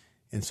about,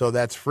 and so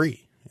that's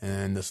free.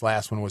 And this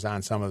last one was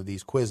on some of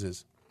these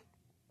quizzes.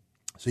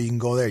 So you can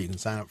go there. You can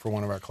sign up for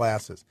one of our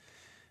classes.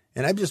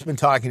 And I've just been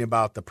talking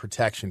about the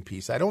protection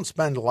piece. I don't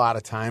spend a lot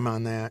of time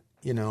on that.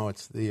 You know,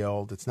 it's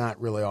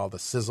not really all the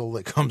sizzle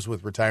that comes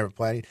with retirement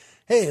planning.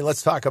 Hey,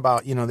 let's talk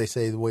about, they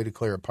say the way to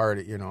clear a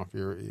party, if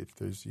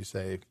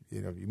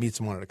you meet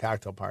someone at a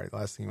cocktail party, the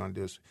last thing you want to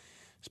do is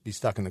be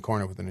stuck in the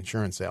corner with an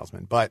insurance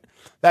salesman. But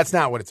that's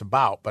not what it's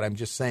about. But I'm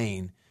just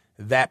saying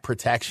that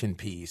protection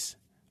piece,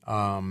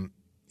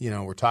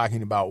 we're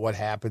talking about what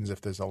happens if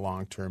there's a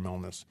long-term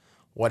illness.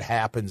 What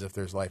happens if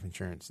there's life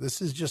insurance?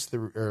 This is just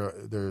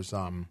there's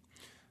a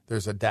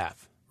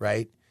death,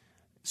 right?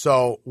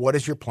 So what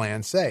does your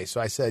plan say? So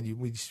I said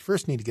we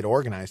first need to get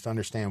organized to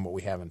understand what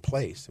we have in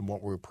place and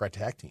what we're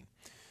protecting.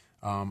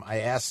 I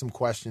asked some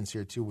questions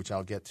here too, which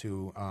I'll get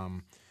to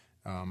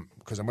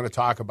because I'm going to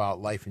talk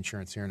about life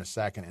insurance here in a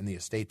second and the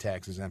estate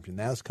tax exemption.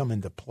 That's come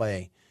into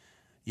play,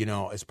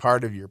 as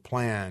part of your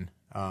plan,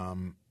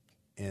 and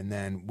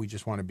then we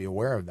just want to be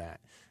aware of that.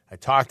 I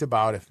talked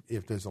about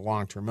if there's a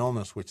long-term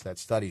illness, which that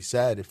study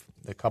said, if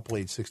a couple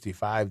age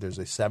 65, there's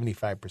a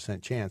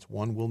 75% chance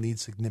one will need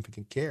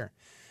significant care.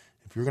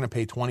 If you're going to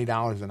pay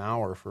 $20 an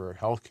hour for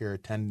health care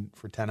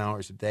for 10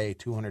 hours a day,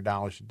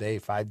 $200 a day,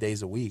 5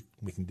 days a week,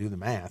 we can do the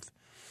math,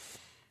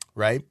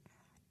 right?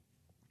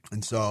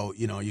 And so,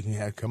 you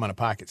can come out of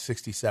pocket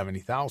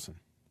 $60,000, $70,000.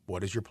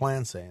 What does your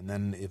plan say? And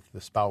then if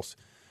the spouse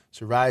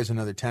survives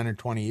another 10 or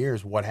 20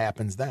 years, what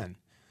happens then?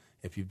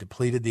 If you've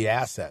depleted the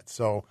assets.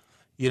 So,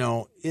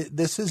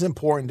 this is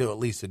important to at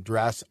least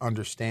address,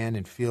 understand,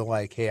 and feel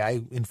like, hey,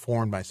 I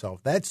informed myself.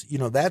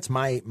 That's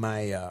my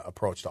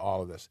approach to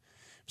all of this.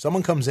 If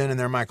someone comes in and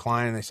they're my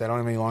client and they say, I don't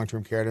have any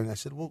long-term care, and I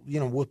said, well,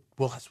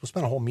 we'll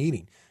spend a whole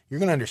meeting. You're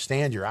going to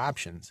understand your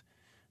options.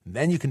 And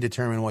then you can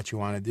determine what you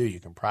want to do. You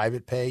can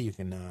private pay. You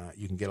can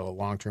get a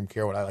long-term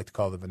care, what I like to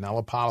call the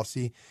vanilla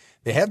policy.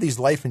 They have these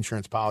life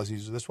insurance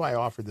policies. That's why I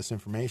offered this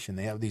information.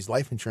 They have these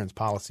life insurance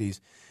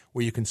policies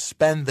where you can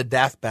spend the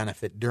death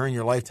benefit during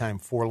your lifetime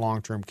for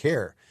long-term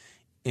care.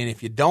 And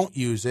if you don't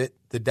use it,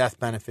 the death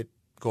benefit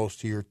goes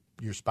to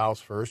your spouse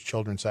first,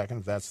 children second,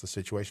 if that's the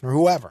situation, or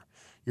whoever,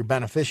 your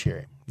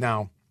beneficiary.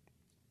 Now,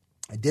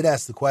 I did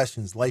ask the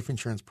questions, life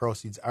insurance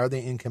proceeds, are they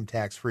income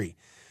tax-free?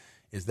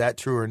 Is that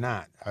true or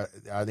not?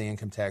 Are they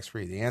income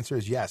tax-free? The answer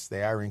is yes,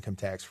 they are income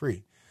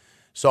tax-free.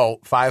 So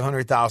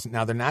 $500,000.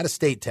 Now, they're not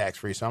estate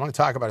tax-free, so I'm going to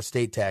talk about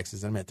estate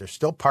taxes in a minute. They're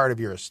still part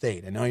of your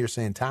estate. I know you're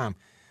saying, Tom,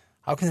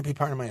 how can it be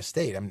part of my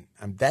estate?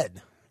 I'm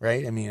dead,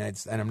 right? I mean,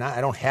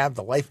 I don't have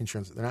the life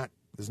insurance.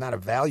 There's not a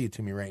value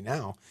to me right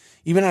now,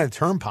 even on a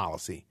term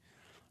policy,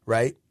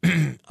 right?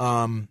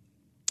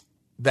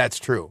 That's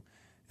true.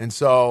 And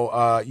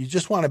so you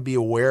just want to be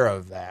aware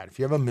of that. If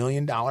you have $1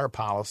 million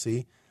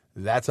policy,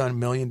 that's $1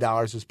 million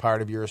as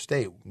part of your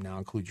estate. Now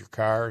include your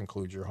car,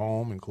 include your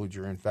home, include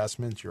your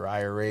investments, your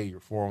IRA,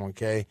 your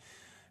 401k,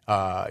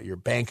 your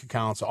bank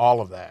accounts,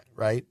 all of that,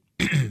 right?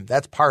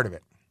 That's part of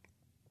it.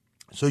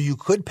 So you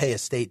could pay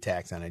estate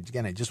tax on it.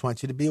 Again, I just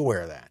want you to be aware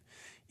of that.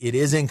 It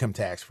is income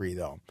tax-free,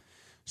 though.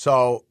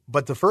 So,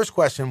 but the first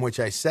question, which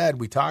I said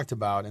we talked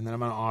about, and then I'm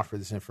going to offer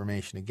this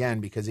information again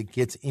because it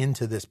gets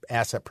into this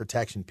asset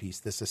protection piece,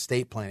 this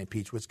estate planning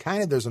piece, which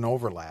kind of there's an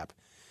overlap.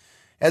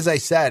 As I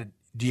said,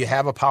 do you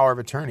have a power of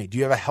attorney? Do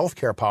you have a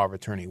healthcare power of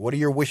attorney? What are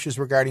your wishes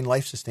regarding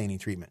life-sustaining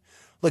treatment?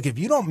 Look, if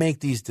you don't make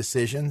these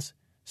decisions,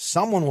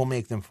 someone will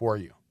make them for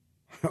you,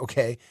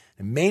 okay?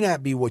 It may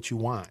not be what you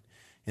want.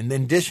 And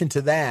in addition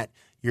to that,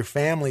 your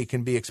family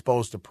can be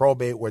exposed to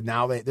probate where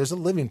now there's a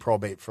living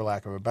probate, for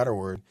lack of a better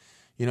word.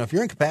 If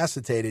you're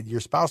incapacitated, your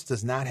spouse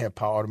does not have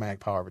automatic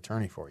power of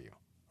attorney for you,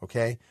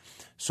 okay?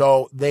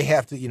 So they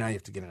have to, you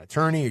have to get an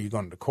attorney, or you're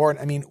going to court.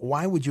 I mean,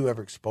 why would you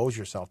ever expose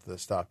yourself to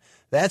this stuff?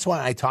 That's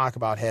why I talk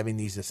about having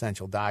these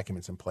essential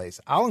documents in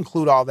place. I'll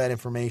include all that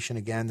information,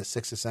 again, the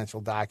 6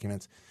 essential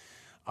documents.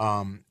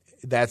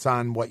 That's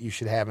on what you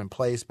should have in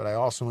place, but I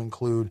also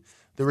include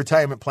the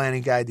retirement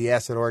planning guide, the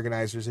asset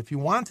organizers. If you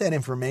want that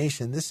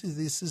information, this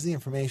is the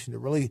information to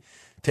really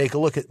take a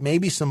look at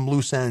maybe some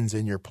loose ends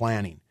in your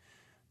planning.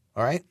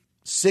 All right?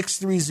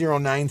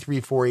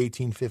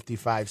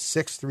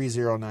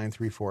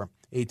 630-934-1855,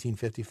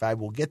 630-934-1855.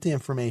 We'll get the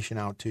information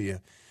out to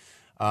you.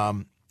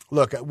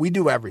 Look, we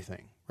do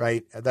everything,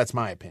 right? That's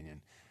my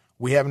opinion.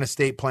 We have an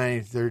estate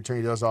planning. The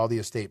attorney does all the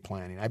estate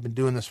planning. I've been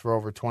doing this for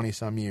over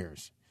 20-some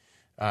years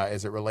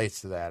as it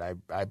relates to that.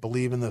 I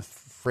believe in the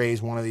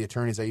phrase one of the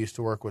attorneys I used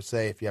to work with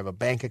say, if you have a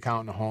bank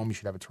account in a home, you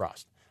should have a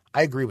trust.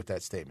 I agree with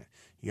that statement.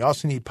 You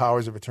also need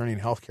powers of attorney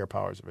and healthcare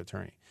powers of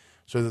attorney.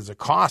 So there's a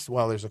cost.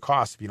 Well, there's a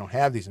cost if you don't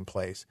have these in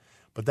place.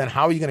 But then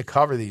how are you going to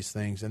cover these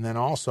things? And then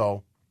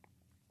also,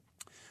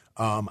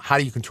 how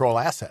do you control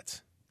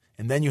assets?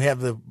 And then you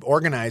have the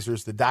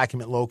organizers, the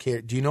document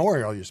locator. Do you know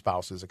where all your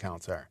spouse's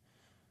accounts are?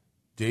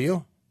 Do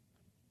you?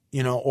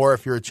 Or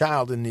if you're a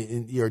child, do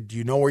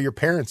you know where your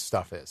parents'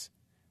 stuff is?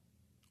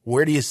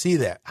 Where do you see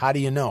that? How do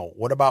you know?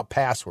 What about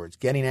passwords?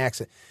 Getting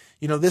access?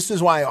 This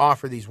is why I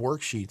offer these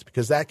worksheets,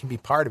 because that can be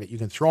part of it. You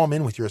can throw them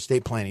in with your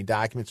estate planning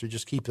documents or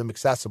just keep them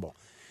accessible.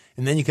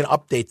 And then you can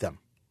update them,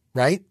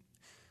 right?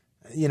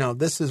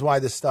 This is why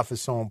this stuff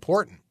is so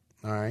important,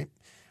 all right?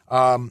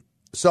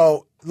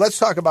 So let's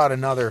talk about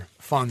another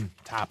fun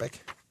topic,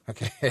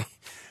 okay?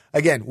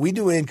 Again, we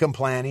do income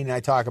planning, and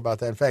I talk about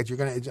that. In fact, I'm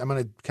going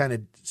to kind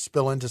of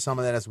spill into some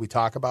of that as we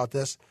talk about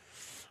this.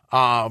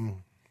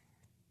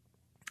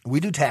 We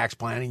do tax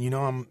planning.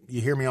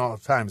 You hear me all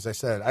the time. As I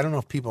said, I don't know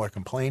if people are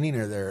complaining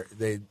or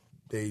I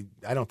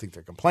don't think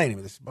they're complaining,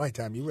 but this is my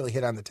time. You really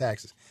hit on the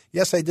taxes.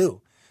 Yes, I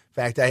do. In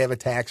fact, I have a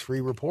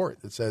tax-free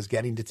report that says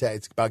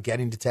it's about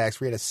getting to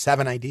tax-free. It has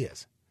 7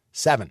 ideas.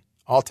 7,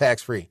 all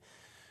tax-free.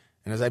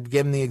 And as I've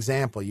given the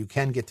example, you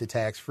can get to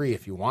tax-free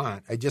if you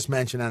want. I just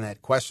mentioned on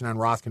that question on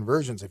Roth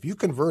conversions, if you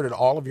converted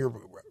all of your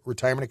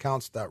retirement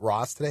accounts to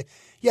Roths today,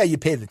 yeah, you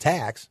pay the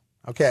tax.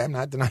 Okay, I'm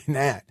not denying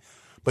that.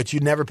 But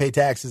you'd never pay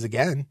taxes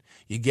again.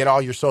 You get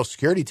all your Social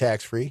Security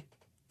tax-free.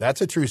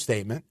 That's a true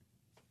statement,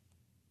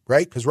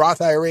 right? Because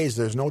Roth IRAs,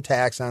 there's no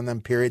tax on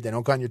them, period. They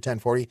don't go on your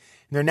 1040. And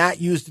they're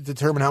not used to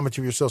determine how much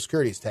of your Social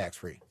Security is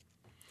tax-free.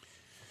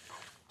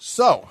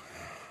 So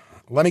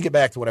let me get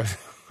back to what I was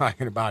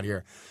talking about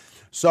here.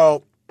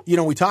 So,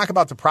 we talk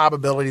about the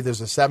probability.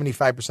 There's a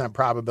 75%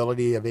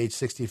 probability of age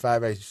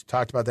 65. I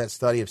talked about that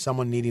study of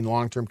someone needing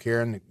long-term care,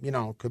 and, it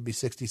could be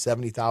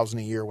 $60,000, $70,000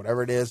 a year,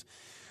 whatever it is.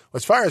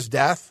 As far as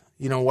death,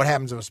 what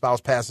happens if a spouse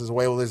passes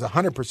away? Well, there's a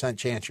 100%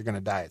 chance you're going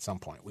to die at some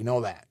point. We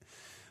know that.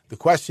 The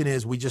question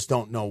is, we just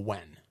don't know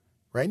when,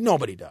 right?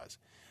 Nobody does.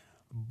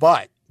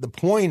 But the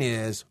point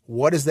is,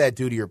 what does that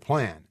do to your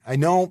plan? I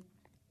know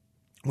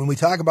when we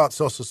talk about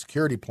Social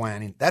Security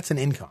planning, that's an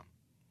income.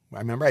 I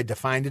remember I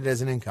defined it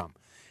as an income.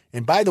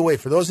 And by the way,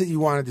 for those of you who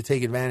wanted to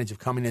take advantage of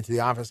coming into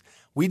the office,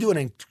 we do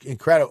an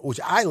incredible, which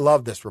I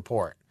love this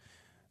report.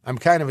 I'm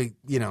kind of I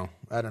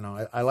don't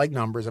know. I like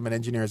numbers. I'm an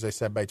engineer, as I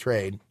said, by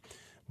trade.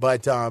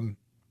 But,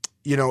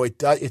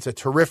 it's a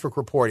terrific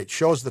report. It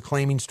shows the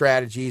claiming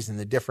strategies and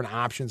the different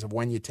options of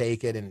when you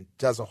take it, and it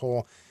does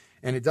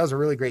a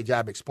really great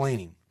job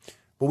explaining.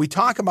 But we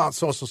talk about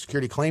Social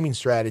Security claiming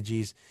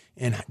strategies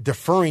and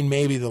deferring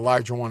maybe the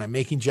larger one and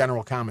making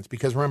general comments,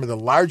 because remember, the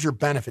larger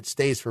benefit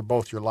stays for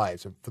both your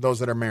lives, for those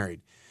that are married.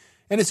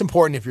 And it's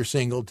important if you're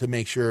single to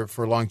make sure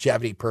for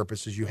longevity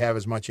purposes you have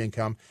as much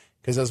income.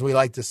 Because as we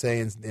like to say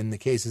in the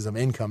cases of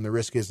income, the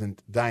risk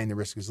isn't dying, the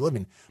risk is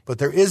living. But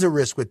there is a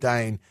risk with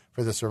dying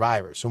for the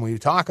survivors. So when we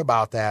talk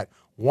about that,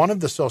 one of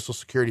the Social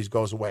Securities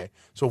goes away.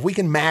 So if we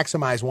can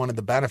maximize one of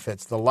the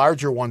benefits, the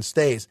larger one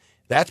stays.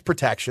 That's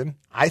protection,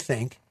 I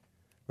think,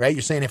 right?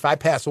 You're saying if I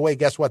pass away,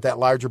 guess what? That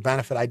larger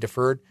benefit I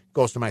deferred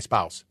goes to my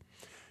spouse.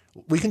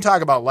 We can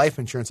talk about life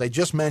insurance. I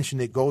just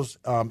mentioned it goes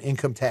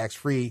income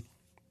tax-free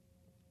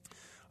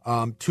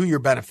to your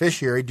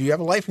beneficiary. Do you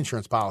have a life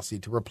insurance policy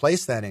to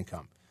replace that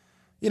income?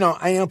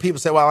 I know people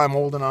say, well, I'm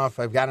old enough.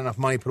 I've got enough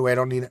money put away. I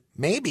don't need it.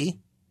 Maybe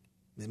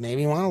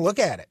you want to look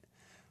at it,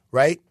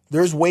 right?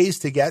 There's ways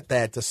to get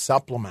that to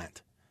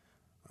supplement.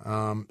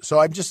 So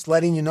I'm just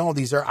letting you know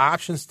these are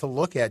options to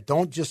look at.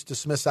 Don't just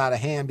dismiss out of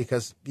hand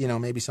because,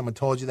 maybe someone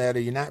told you that, or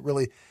you're not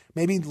really,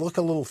 maybe look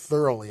a little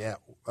thoroughly at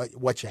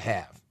what you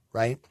have,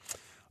 right?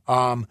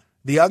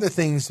 The other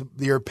things,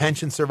 your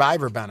pension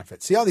survivor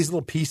benefits. See all these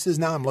little pieces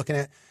now I'm looking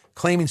at?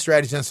 Claiming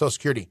strategies on Social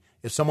Security.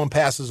 If someone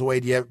passes away,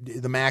 do you have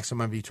the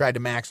maximum? Have you tried to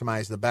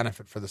maximize the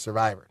benefit for the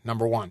survivor?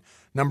 Number 1.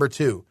 Number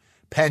 2,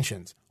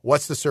 pensions.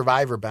 What's the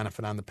survivor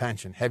benefit on the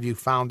pension? Have you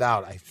found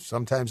out?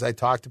 Sometimes I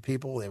talk to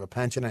people, they have a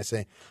pension. I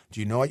say, do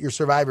you know what your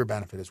survivor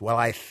benefit is? Well,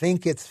 I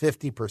think it's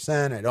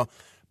 50%. I don't.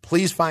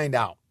 Please find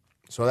out.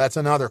 So that's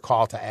another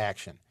call to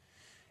action.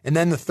 And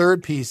then the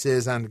third piece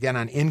is, on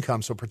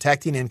income. So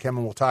protecting income,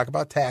 and we'll talk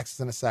about taxes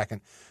in a second.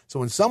 So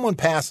when someone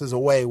passes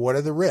away, what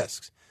are the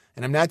risks?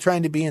 And I'm not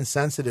trying to be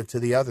insensitive to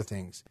the other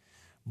things,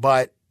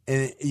 but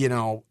these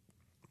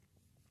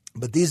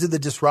are the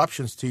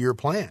disruptions to your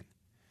plan.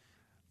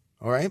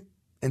 All right.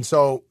 And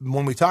so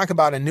when we talk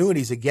about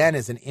annuities, again,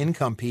 as an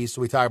income piece,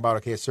 so we talk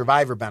about, a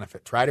survivor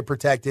benefit. Try to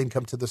protect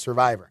income to the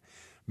survivor.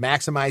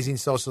 Maximizing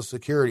Social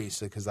Security,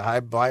 because the high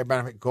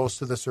benefit goes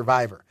to the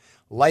survivor.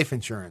 Life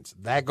insurance,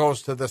 that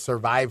goes to the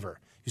survivor.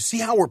 You see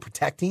how we're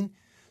protecting?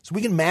 So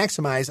we can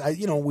maximize,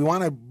 we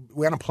want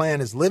to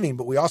plan as living,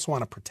 but we also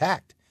want to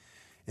protect.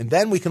 And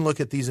then we can look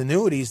at these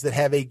annuities that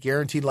have a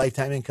guaranteed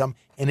lifetime income,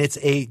 and it's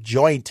a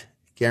joint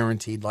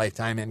guaranteed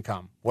lifetime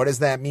income. What does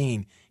that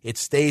mean? It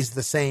stays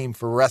the same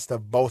for the rest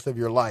of both of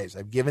your lives.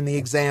 I've given the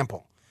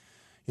example.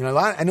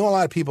 I know a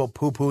lot of people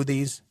poo-poo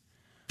these.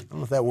 I don't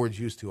know if that word's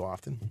used too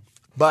often,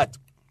 but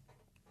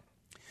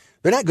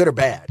they're not good or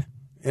bad.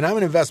 And I'm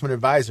an investment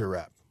advisor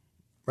rep,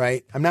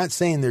 right? I'm not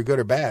saying they're good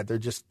or bad.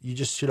 You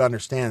just should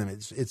understand them.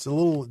 It's a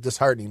little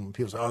disheartening when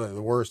people say, oh, they're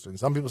the worst. And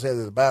some people say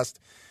they're the best.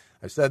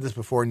 I've said this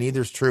before.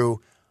 Neither's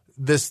true.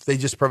 They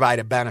just provide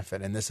a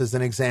benefit. And this is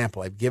an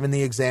example. I've given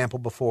the example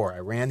before. I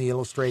ran the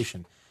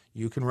illustration.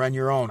 You can run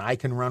your own. I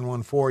can run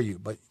one for you.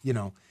 But,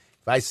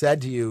 if I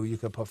said to you, you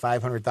could put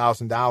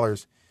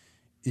 $500,000,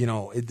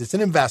 it's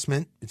an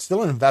investment. It's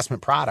still an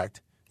investment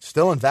product. It's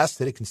still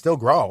invested. It can still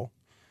grow.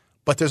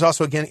 But there's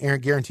also, again, a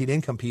guaranteed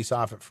income piece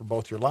off it for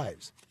both your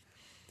lives.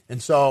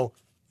 And so,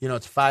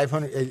 it's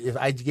 $500. If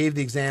I gave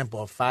the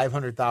example of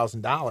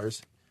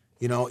 $500,000,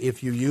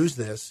 if you use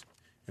this,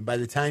 and by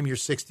the time you're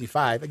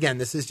 65, again,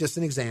 this is just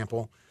an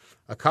example,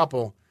 a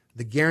couple,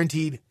 the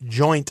guaranteed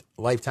joint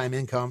lifetime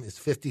income is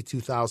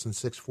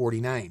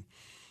 $52,649.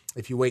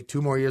 If you wait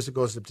 2 more years, it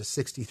goes up to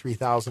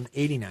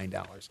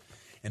 $63,089.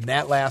 And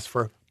that lasts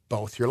for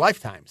both your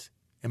lifetimes.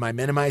 Am I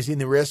minimizing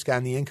the risk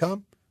on the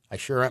income? I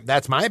sure am.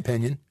 That's my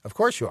opinion. Of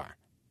course you are.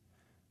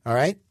 All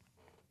right?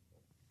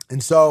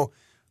 And so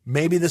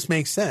maybe this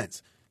makes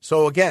sense.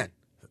 So again,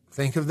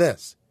 think of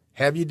this.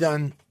 Have you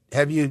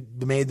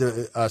made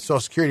the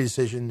Social Security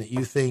decision that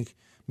you think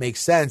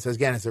makes sense,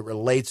 again, as it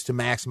relates to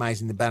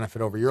maximizing the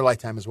benefit over your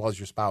lifetime as well as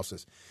your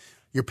spouse's?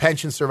 Your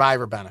pension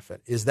survivor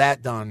benefit, is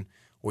that done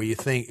where you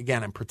think,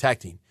 again, I'm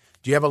protecting?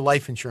 Do you have a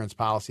life insurance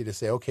policy to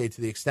say, okay,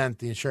 to the extent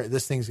the insurance,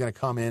 this thing's going to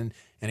come in,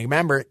 and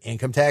remember,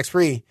 income tax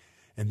free,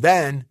 and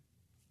then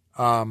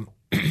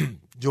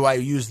do I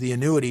use the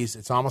annuities?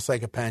 It's almost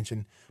like a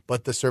pension,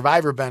 but the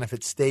survivor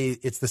benefit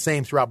it's the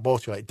same throughout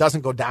both your life. It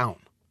doesn't go down.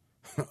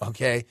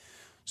 Okay?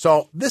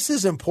 So this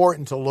is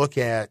important to look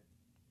at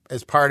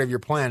as part of your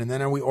plan. And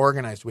then are we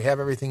organized? We have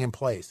everything in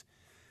place.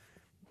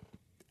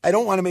 I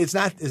don't want to make, it's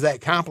not is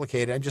that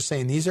complicated. I'm just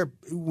saying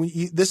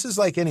this is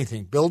like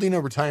anything. Building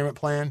a retirement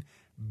plan,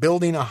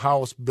 building a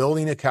house,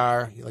 building a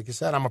car. Like I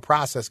said, I'm a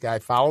process guy.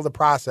 Follow the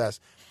process.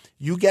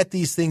 You get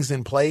these things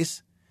in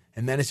place,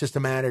 and then it's just a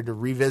matter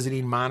of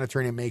revisiting,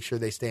 monitoring, and make sure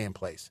they stay in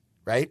place,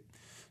 right?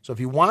 So if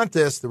you want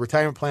this, the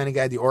retirement planning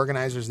guide, the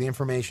organizers, the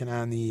information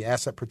on the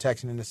asset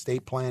protection and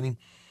estate planning,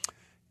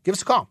 give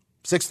us a call,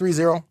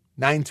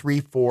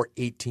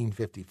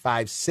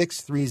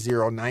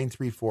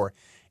 630-934-1855,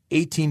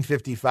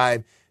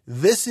 630-934-1855.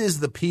 This is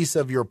the piece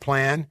of your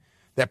plan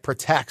that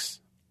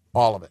protects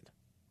all of it,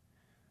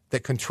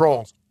 that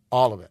controls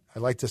all of it. I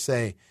like to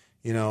say,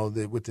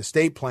 that with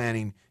estate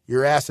planning,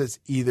 your assets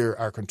either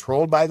are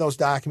controlled by those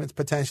documents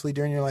potentially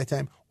during your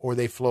lifetime, or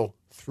they flow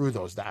through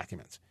those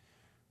documents.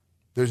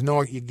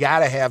 You got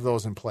to have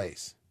those in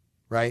place,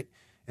 right?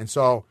 And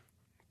so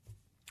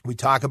we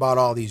talk about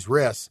all these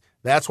risks.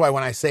 That's why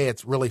when I say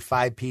it's really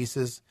 5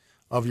 pieces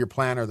of your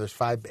plan, or there's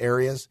 5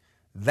 areas,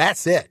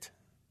 that's it.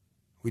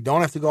 We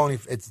don't have to go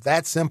it's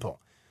that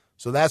simple.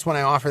 So that's when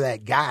I offer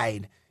that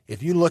guide.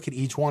 If you look at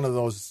each one of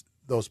those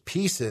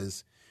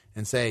pieces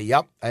and say,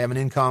 yep, I have an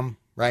income,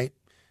 right?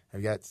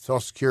 I've got Social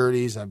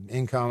Securities, I've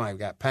income, I've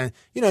got pen.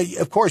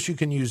 Of course you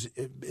can use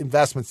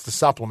investments to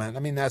supplement. I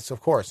mean, that's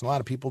of course, and a lot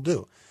of people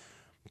do.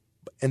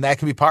 And that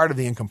can be part of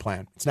the income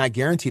plan. It's not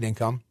guaranteed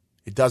income.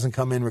 It doesn't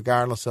come in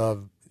regardless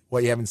of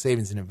what you have in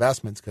savings and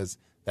investments, because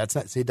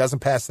it doesn't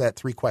pass that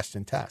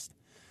 3-question test.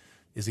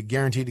 Is it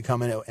guaranteed to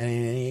come in at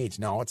any age?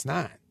 No, it's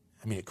not.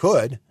 I mean, it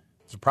could.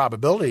 There's a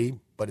probability,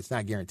 but it's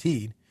not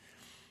guaranteed.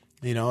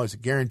 Is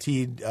it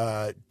guaranteed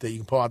that you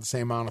can pull out the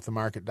same amount if the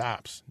market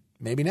drops?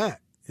 Maybe not.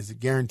 Is it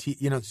guaranteed?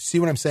 See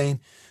what I'm saying?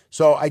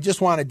 So I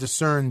just want to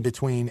discern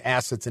between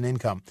assets and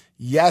income.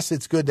 Yes,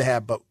 it's good to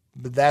have, but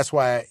that's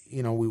why,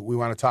 we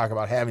want to talk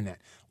about having that.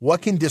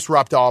 What can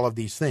disrupt all of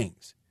these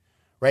things,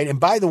 right? And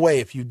by the way,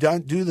 if you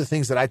don't do the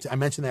things that I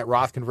mentioned, that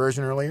Roth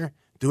conversion earlier,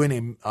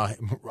 converting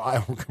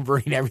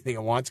everything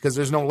at once, because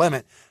there's no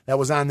limit. That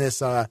was on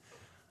this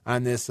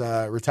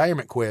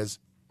retirement quiz.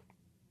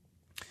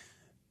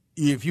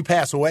 If you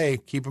pass away,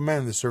 keep in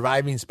mind the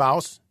surviving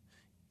spouse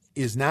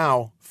is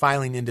now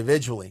filing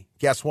individually.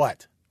 Guess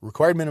what?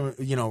 Required minimum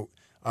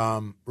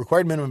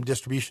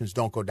distributions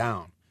don't go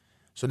down.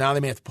 So now they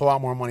may have to pull out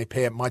more money,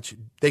 pay it much.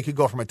 They could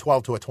go from a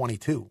 12 to a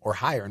 22 or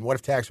higher. And what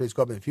if tax rates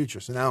go up in the future?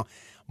 So now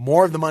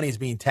more of the money is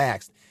being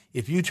taxed.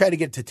 If you try to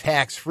get to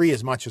tax-free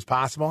as much as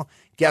possible,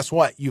 guess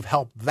what? You've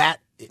helped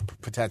that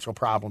potential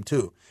problem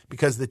too,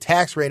 because the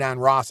tax rate on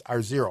Roths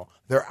are zero.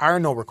 There are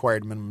no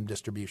required minimum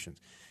distributions.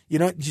 You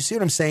know, do you see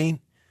what I'm saying?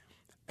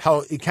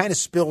 How it kind of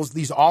spills,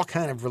 these all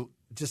kind of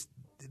just,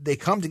 they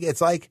come together.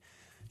 It's like,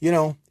 you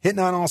know, hitting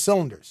on all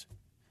cylinders.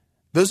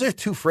 Those are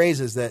two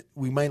phrases that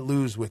we might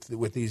lose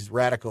with these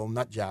radical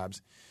nut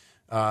jobs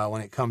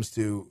when it comes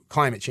to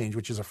climate change,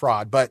 which is a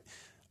fraud. But,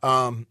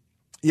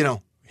 you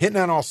know, hitting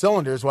on all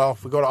cylinders, well,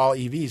 if we go to all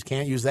EVs,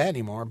 can't use that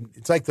anymore.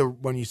 It's like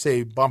when you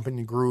say bump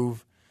and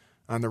groove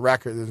on the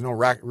record, there's no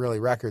really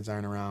records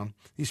aren't around.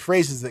 These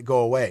phrases that go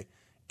away.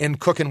 And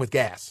cooking with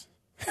gas.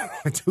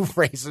 Two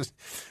phrases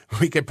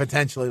we could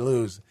potentially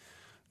lose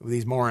with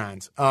these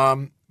morons.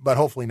 But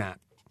hopefully not.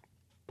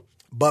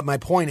 But my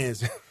point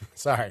is,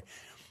 sorry,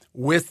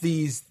 with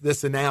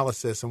this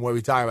analysis and what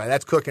we talk about,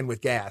 that's cooking with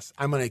gas.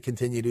 I'm going to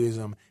continue to use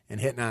them and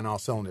hitting on all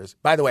cylinders.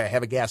 By the way, I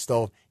have a gas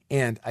stove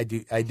and I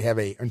have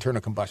a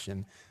internal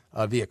combustion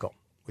vehicle,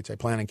 which I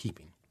plan on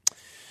keeping.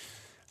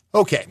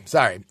 Okay,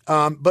 sorry.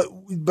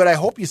 But I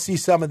hope you see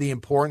some of the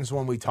importance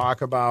when we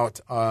talk about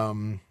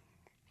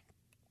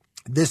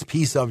this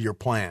piece of your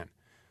plan,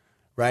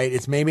 right?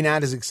 It's maybe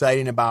not as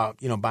exciting about,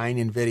 you know, buying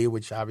NVIDIA,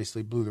 which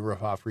obviously blew the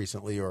roof off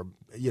recently, or,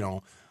 you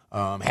know,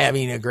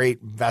 having a great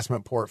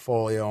investment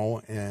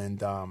portfolio, and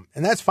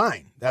that's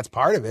fine. That's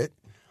part of it.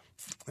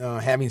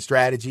 Having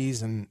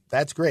strategies, and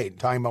that's great.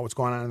 Talking about what's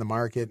going on in the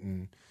market,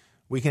 and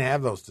we can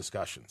have those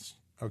discussions,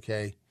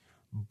 okay?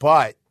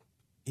 But,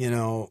 you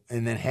know,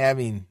 and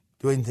then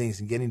doing things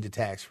and getting to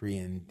tax-free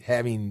and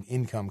having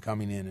income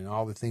coming in and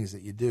all the things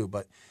that you do.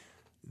 But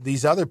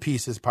these other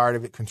pieces, part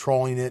of it,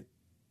 controlling it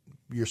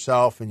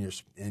yourself and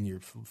your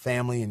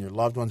family and your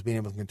loved ones, being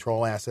able to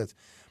control assets,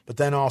 but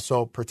then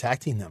also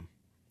protecting them.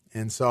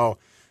 And so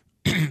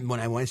when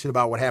I mentioned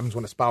about what happens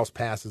when a spouse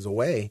passes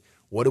away,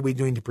 what are we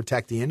doing to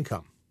protect the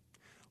income?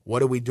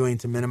 What are we doing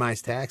to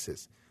minimize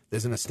taxes?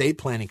 There's an estate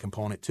planning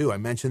component too. I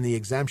mentioned the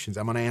exemptions.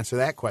 I'm going to answer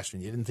that question.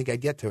 You didn't think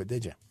I'd get to it,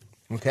 did you?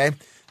 Okay.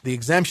 The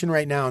exemption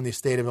right now in the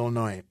state of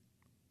Illinois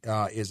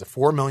is a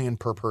 $4 million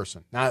per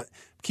person. Now,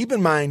 keep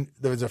in mind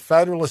there's a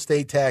federal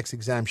estate tax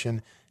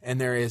exemption and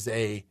there is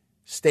a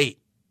state.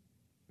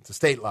 It's a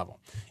state level.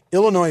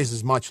 Illinois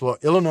is much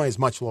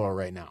lower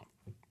right now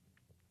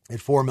at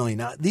 $4 million.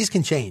 Now, these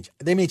can change.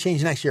 They may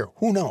change next year.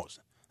 Who knows?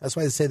 That's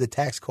why they say the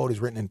tax code is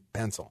written in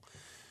pencil.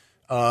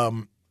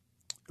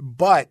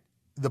 But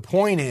the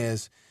point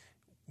is,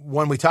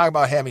 when we talk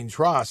about having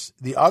trusts,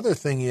 the other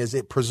thing is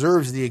it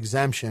preserves the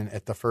exemption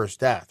at the first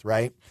death,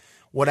 right?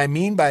 What I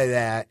mean by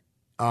that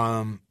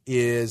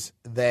is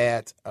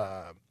that,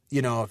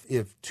 you know,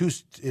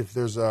 if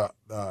there's a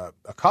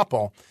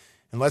couple,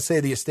 and let's say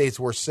the estate's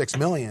worth $6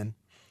 million,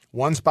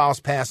 one spouse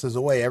passes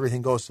away,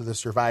 everything goes to the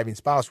surviving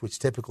spouse, which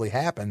typically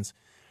happens,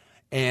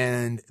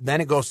 and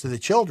then it goes to the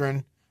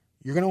children,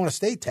 you're going to want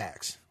estate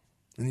tax.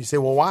 And you say,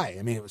 well, why?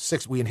 I mean, it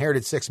was we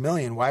inherited $6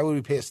 million. Why would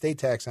we pay estate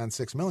tax on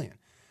 $6 million?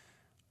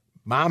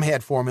 Mom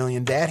had $4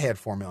 million. Dad had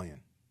 $4 million.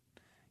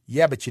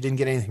 Yeah, but you didn't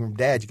get anything from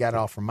dad. You got it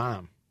all from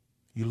mom.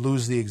 You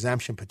lose the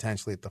exemption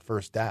potentially at the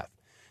first death.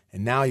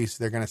 And now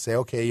they're going to say,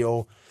 okay,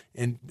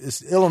 and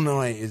this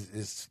Illinois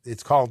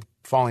it's called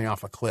falling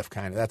off a cliff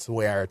kind of. That's the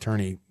way our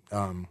attorney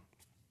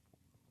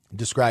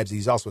describes it.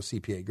 He's also a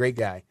CPA, great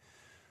guy.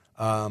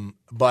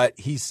 But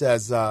he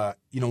says,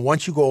 you know,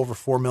 once you go over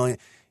 $4 million,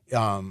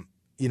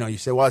 you know, you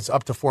say, well, it's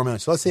up to $4 million.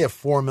 So let's say a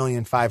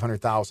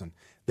 $4,500,000.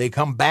 They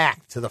come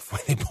back to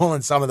they pull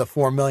in some of the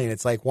 $4 million.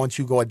 It's like once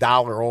you go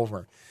 $1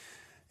 over,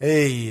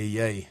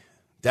 hey,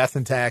 death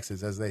and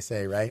taxes, as they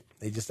say, right?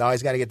 They just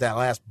always got to get that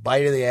last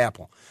bite of the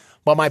apple.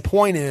 But my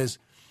point is,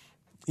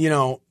 you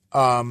know,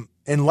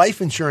 and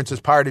life insurance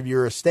is part of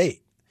your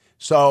estate.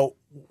 So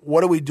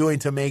what are we doing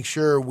to make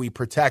sure we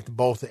protect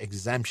both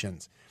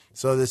exemptions?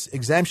 So this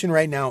exemption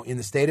right now in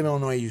the state of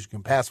Illinois, you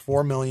can pass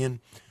 $4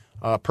 million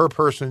per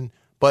person,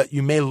 but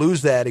you may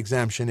lose that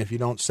exemption if you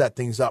don't set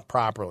things up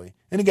properly.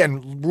 And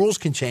again, rules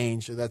can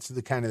change. That's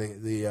the kind of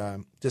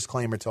the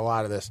disclaimer to a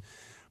lot of this.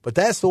 But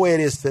that's the way it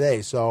is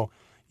today. So,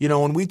 you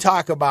know, when we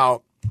talk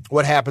about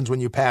what happens when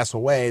you pass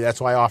away,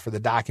 that's why I offer the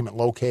document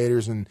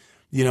locators and,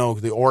 you know,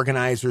 the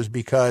organizers,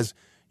 because,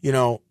 you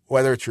know,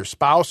 whether it's your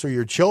spouse or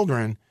your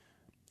children,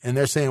 and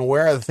they're saying,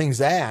 where are the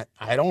things at?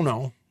 I don't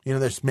know. You know,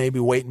 they're maybe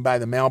waiting by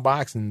the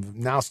mailbox, and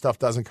now stuff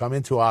doesn't come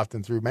in too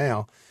often through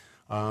mail.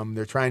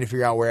 They're trying to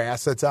figure out where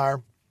assets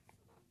are.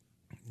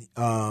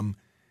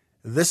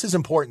 This is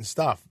important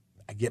stuff.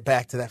 I get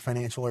back to that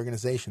financial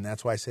organization.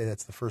 That's why I say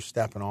that's the first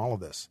step in all of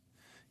this.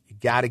 You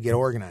got to get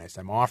organized.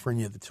 I'm offering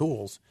you the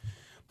tools,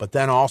 but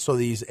then also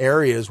these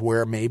areas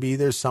where maybe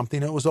there's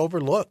something that was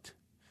overlooked.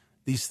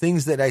 These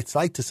things that I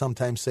like to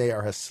sometimes say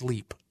are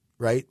asleep,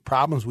 right?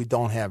 Problems we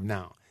don't have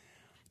now.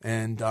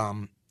 And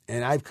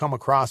I've come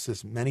across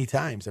this many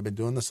times. I've been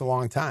doing this a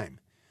long time.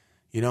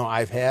 You know,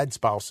 I've had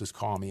spouses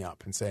call me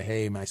up and say,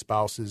 hey, my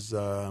spouse is,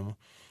 I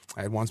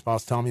had one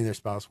spouse tell me their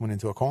spouse went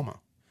into a coma.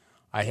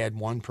 I had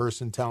one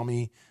person tell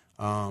me,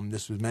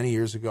 this was many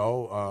years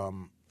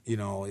ago, you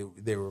know,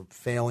 they were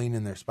failing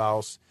in their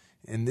spouse.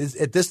 And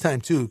at this time,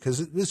 too,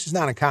 because this is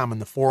not uncommon,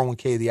 the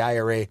 401k, the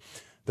IRA,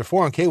 Their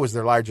 401k was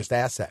their largest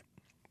asset.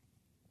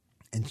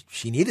 And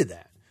she needed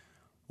that.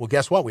 Well,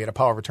 guess what? We had a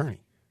power of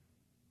attorney.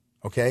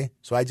 Okay?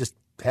 So I just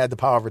had the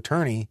power of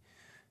attorney,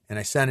 and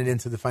I sent it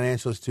into the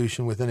financial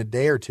institution within a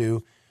day or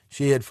two.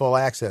 She had full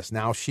access.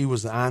 Now she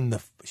was on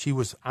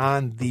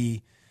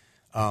the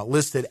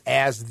listed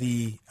as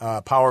the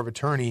power of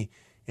attorney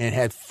and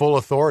had full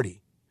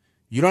authority.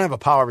 You don't have a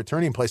power of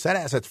attorney in place, that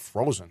asset's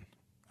frozen.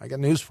 I got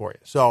news for you.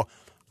 So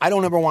I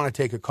don't ever want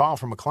to take a call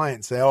from a client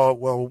and say, oh,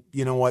 well,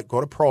 you know what,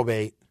 go to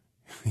probate,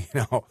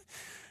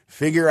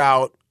 figure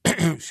out,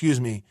 excuse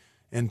me,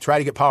 and try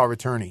to get power of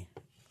attorney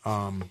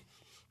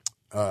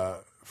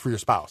for your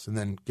spouse, and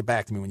then get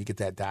back to me when you get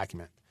that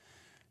document.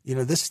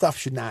 This stuff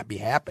should not be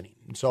happening.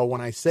 And so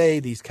when I say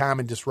these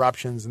common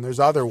disruptions, and there's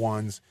other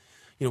ones,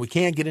 we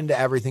can't get into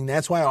everything.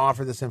 That's why I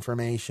offer this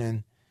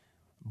information.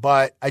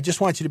 But I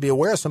just want you to be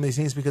aware of some of these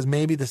things, because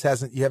maybe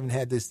you haven't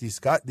had these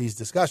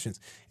discussions.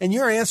 And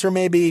your answer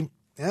may be,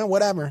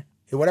 whatever.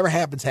 Whatever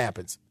happens,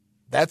 happens.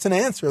 That's an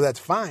answer. That's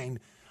fine.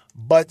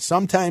 But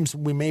sometimes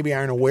we maybe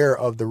aren't aware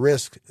of the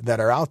risks that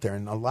are out there.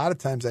 And a lot of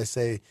times I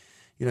say,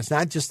 it's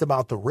not just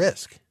about the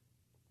risk,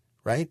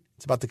 right?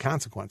 It's about the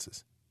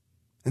consequences.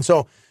 And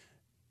so,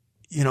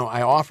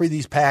 I offer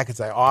these packets.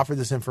 I offer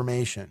this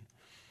information.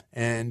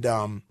 And,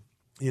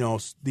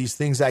 these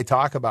things I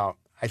talk about,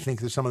 I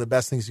think they're some of the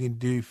best things you can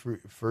do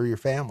for your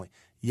family.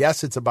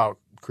 Yes, it's about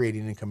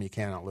creating income you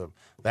can't outlive.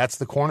 That's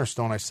the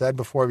cornerstone. I've said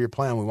before of your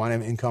plan. We want to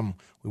have income.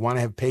 We want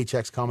to have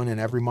paychecks coming in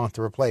every month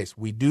to replace.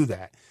 We do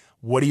that.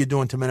 What are you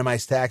doing to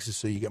minimize taxes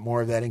so you get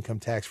more of that income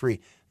tax-free?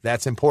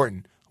 That's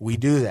important. We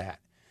do that.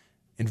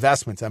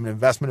 Investments. I'm an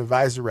investment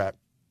advisor rep.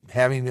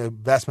 Having an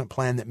investment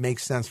plan that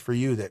makes sense for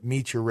you, that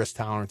meets your risk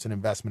tolerance and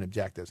investment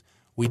objectives.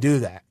 We do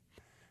that.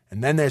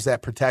 And then there's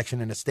that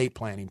protection and estate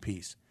planning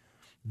piece.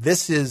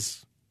 This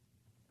is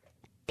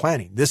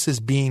planning. This is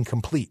being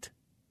complete.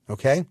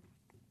 Okay?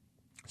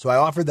 So I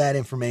offered that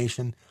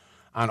information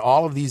on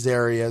all of these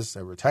areas,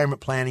 a retirement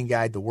planning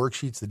guide, the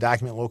worksheets, the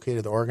document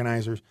locator, the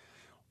organizers,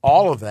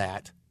 all of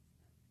that.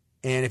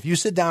 And if you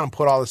sit down and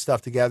put all this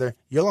stuff together,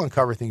 you'll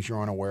uncover things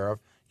you're unaware of.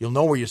 You'll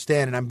know where you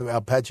stand, and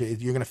I'll bet you're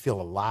going to feel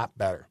a lot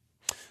better.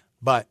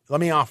 But let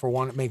me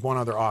make one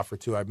other offer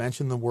too. I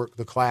mentioned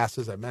the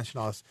classes. I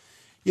mentioned all this,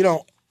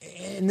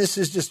 and this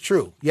is just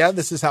true. Yeah,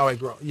 this is how I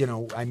grow.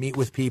 I meet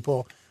with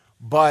people,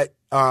 but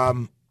so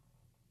I'm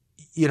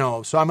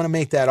going to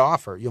make that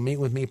offer. You'll meet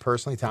with me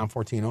personally, Tom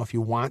Fortino, if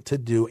you want to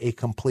do a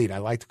complete, I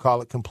like to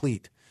call it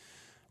complete,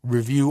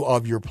 review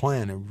of your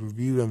plan, a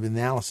review of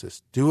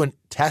analysis.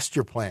 Test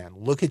your plan.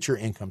 Look at your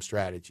income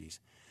strategies.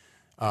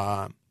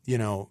 Do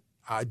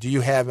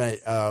you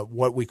have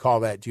what we call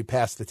that? Do you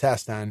pass the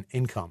test on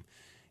income?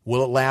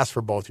 Will it last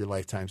for both your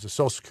lifetimes? The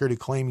Social Security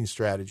claiming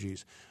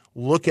strategies.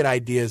 Look at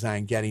ideas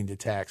on getting to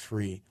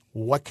tax-free.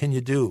 What can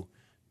you do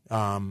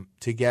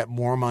to get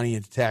more money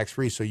into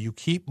tax-free so you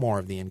keep more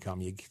of the income?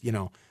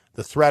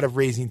 The threat of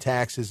raising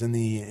taxes in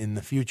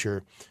the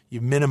future,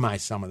 you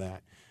minimize some of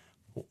that.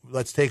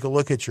 Let's take a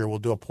look at we'll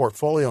do a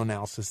portfolio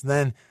analysis.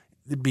 Then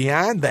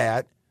beyond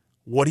that,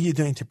 what are you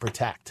doing to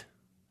protect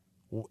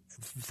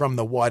from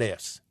the what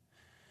ifs?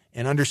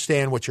 And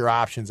understand what your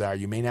options are.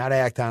 You may not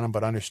act on them,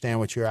 but understand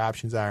what your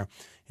options are.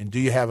 And do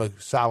you have a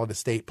solid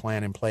estate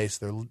plan in place?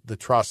 The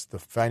trust, the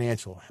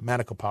financial,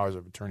 medical powers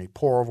of attorney,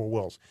 pour over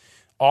wills.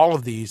 All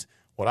of these,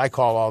 what I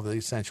call all the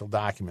essential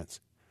documents.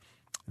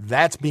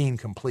 That's being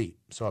complete.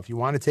 So if you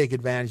want to take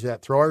advantage of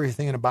that, throw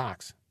everything in a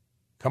box.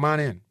 Come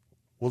on in.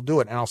 We'll do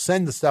it. And I'll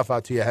send the stuff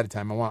out to you ahead of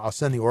time. I'll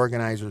send the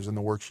organizers and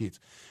the worksheets.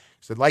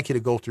 So I'd like you to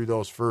go through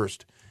those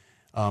first.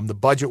 The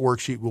budget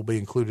worksheet will be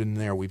included in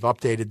there. We've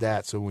updated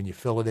that, so when you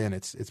fill it in,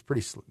 it's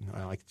pretty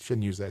I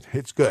shouldn't use that.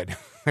 It's good.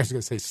 I was going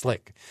to say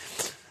slick.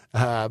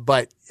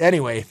 But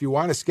anyway, if you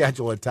want to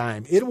schedule a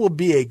time, it will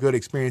be a good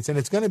experience, and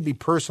it's going to be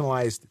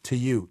personalized to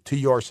you, to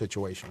your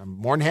situation. I'm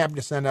more than happy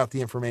to send out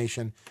the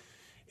information.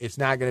 It's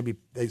not going to be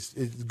it's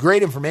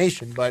great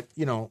information, but,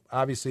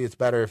 obviously it's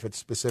better if it's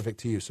specific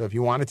to you. So if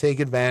you want to take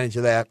advantage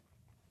of that,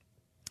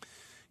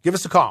 give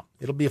us a call.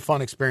 It'll be a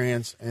fun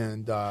experience,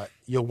 and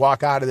you'll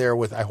walk out of there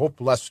with, I hope,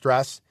 less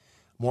stress,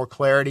 more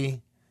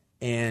clarity,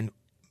 and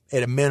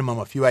at a minimum,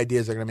 a few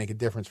ideas that are going to make a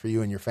difference for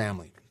you and your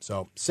family.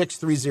 So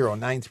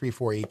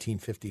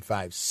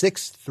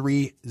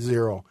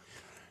 630-934-1855,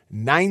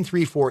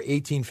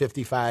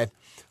 630-934-1855.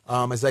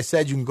 As I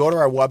said, you can go to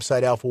our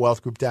website,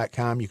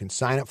 alphawealthgroup.com. You can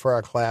sign up for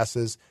our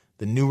classes,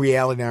 The New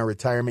Reality in Our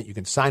Retirement. You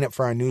can sign up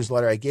for our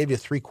newsletter. I gave you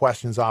 3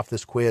 questions off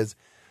this quiz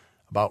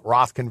about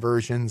Roth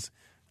conversions,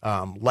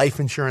 life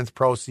insurance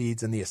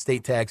proceeds, and the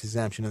estate tax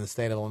exemption in the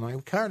state of Illinois.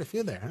 We covered a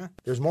few there, huh?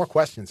 There's more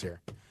questions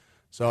here.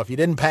 So if you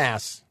didn't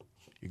pass,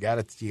 you got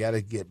to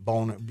get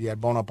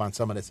bone up on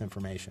some of this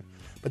information.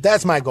 But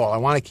that's my goal. I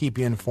want to keep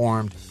you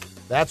informed.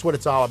 That's what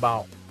it's all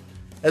about.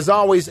 As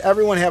always,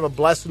 everyone have a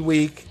blessed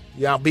week.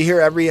 Yeah, I'm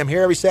here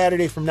every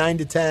Saturday from 9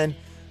 to 10.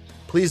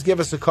 Please give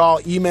us a call,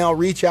 email,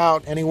 reach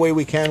out any way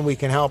we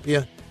can help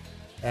you.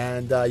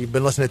 And you've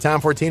been listening to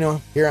Tom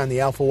Fortino here on the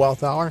Alpha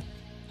Wealth Hour.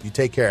 You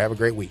take care. Have a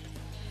great week.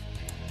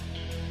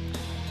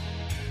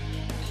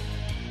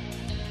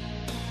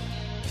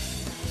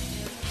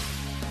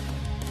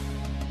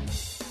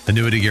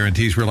 Annuity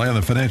guarantees rely on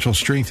the financial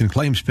strength and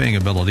claims-paying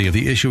ability of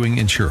the issuing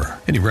insurer.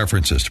 Any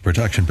references to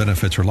production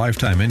benefits or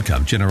lifetime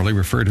income generally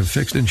refer to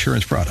fixed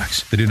insurance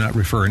products. They do not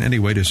refer in any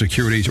way to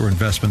securities or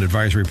investment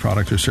advisory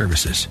products or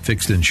services.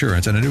 Fixed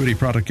insurance and annuity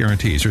product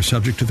guarantees are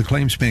subject to the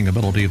claims-paying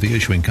ability of the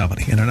issuing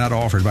company and are not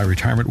offered by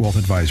Retirement Wealth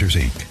Advisors,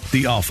 Inc.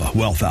 The Alpha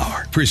Wealth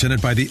Hour,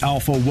 presented by the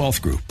Alpha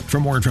Wealth Group. For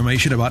more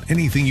information about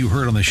anything you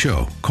heard on the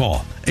show,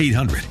 call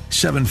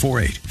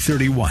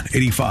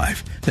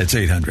 800-748-3185. That's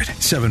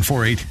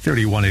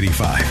 800-748-3185.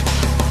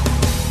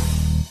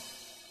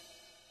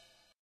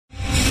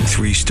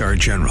 3-star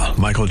General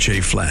Michael J.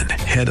 Flynn,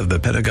 head of the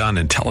Pentagon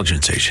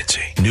Intelligence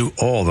Agency, knew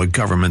all the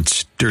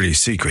government's dirty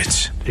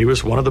secrets. He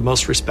was one of the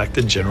most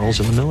respected generals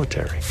in the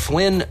military.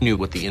 Flynn knew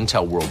what the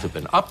intel world had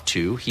been up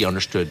to. He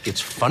understood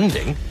its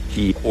funding.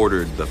 He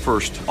ordered the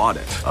first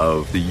audit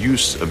of the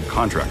use of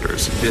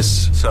contractors.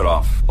 This set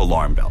off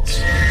alarm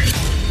bells.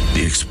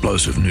 The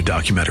explosive new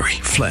documentary,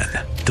 Flynn,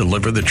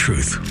 Deliver the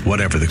Truth,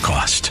 Whatever the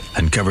Cost,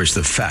 uncovers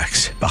the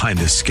facts behind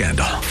this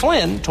scandal.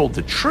 Flynn told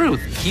the truth.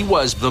 He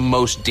was the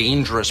most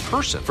dangerous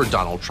person for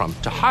Donald Trump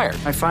to hire.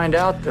 I find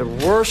out the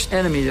worst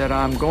enemy that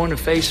I'm going to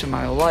face in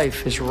my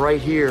life is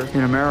right here in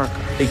America.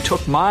 They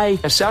took my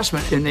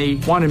assessment and they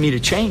wanted me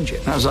to change it.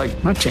 And I was like,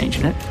 I'm not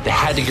changing it. They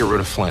had to get rid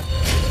of Flynn.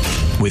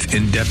 With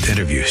in-depth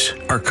interviews,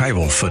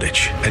 archival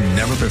footage, and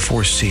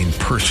never-before-seen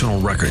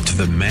personal records of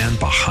the man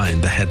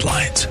behind the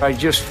headlines. I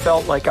just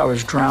felt like I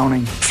was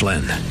drowning.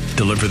 Flynn,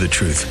 Deliver the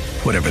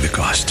Truth, Whatever the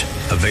Cost.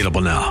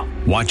 Available now.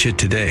 Watch it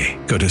today.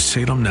 Go to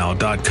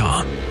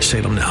salemnow.com.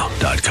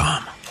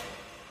 salemnow.com.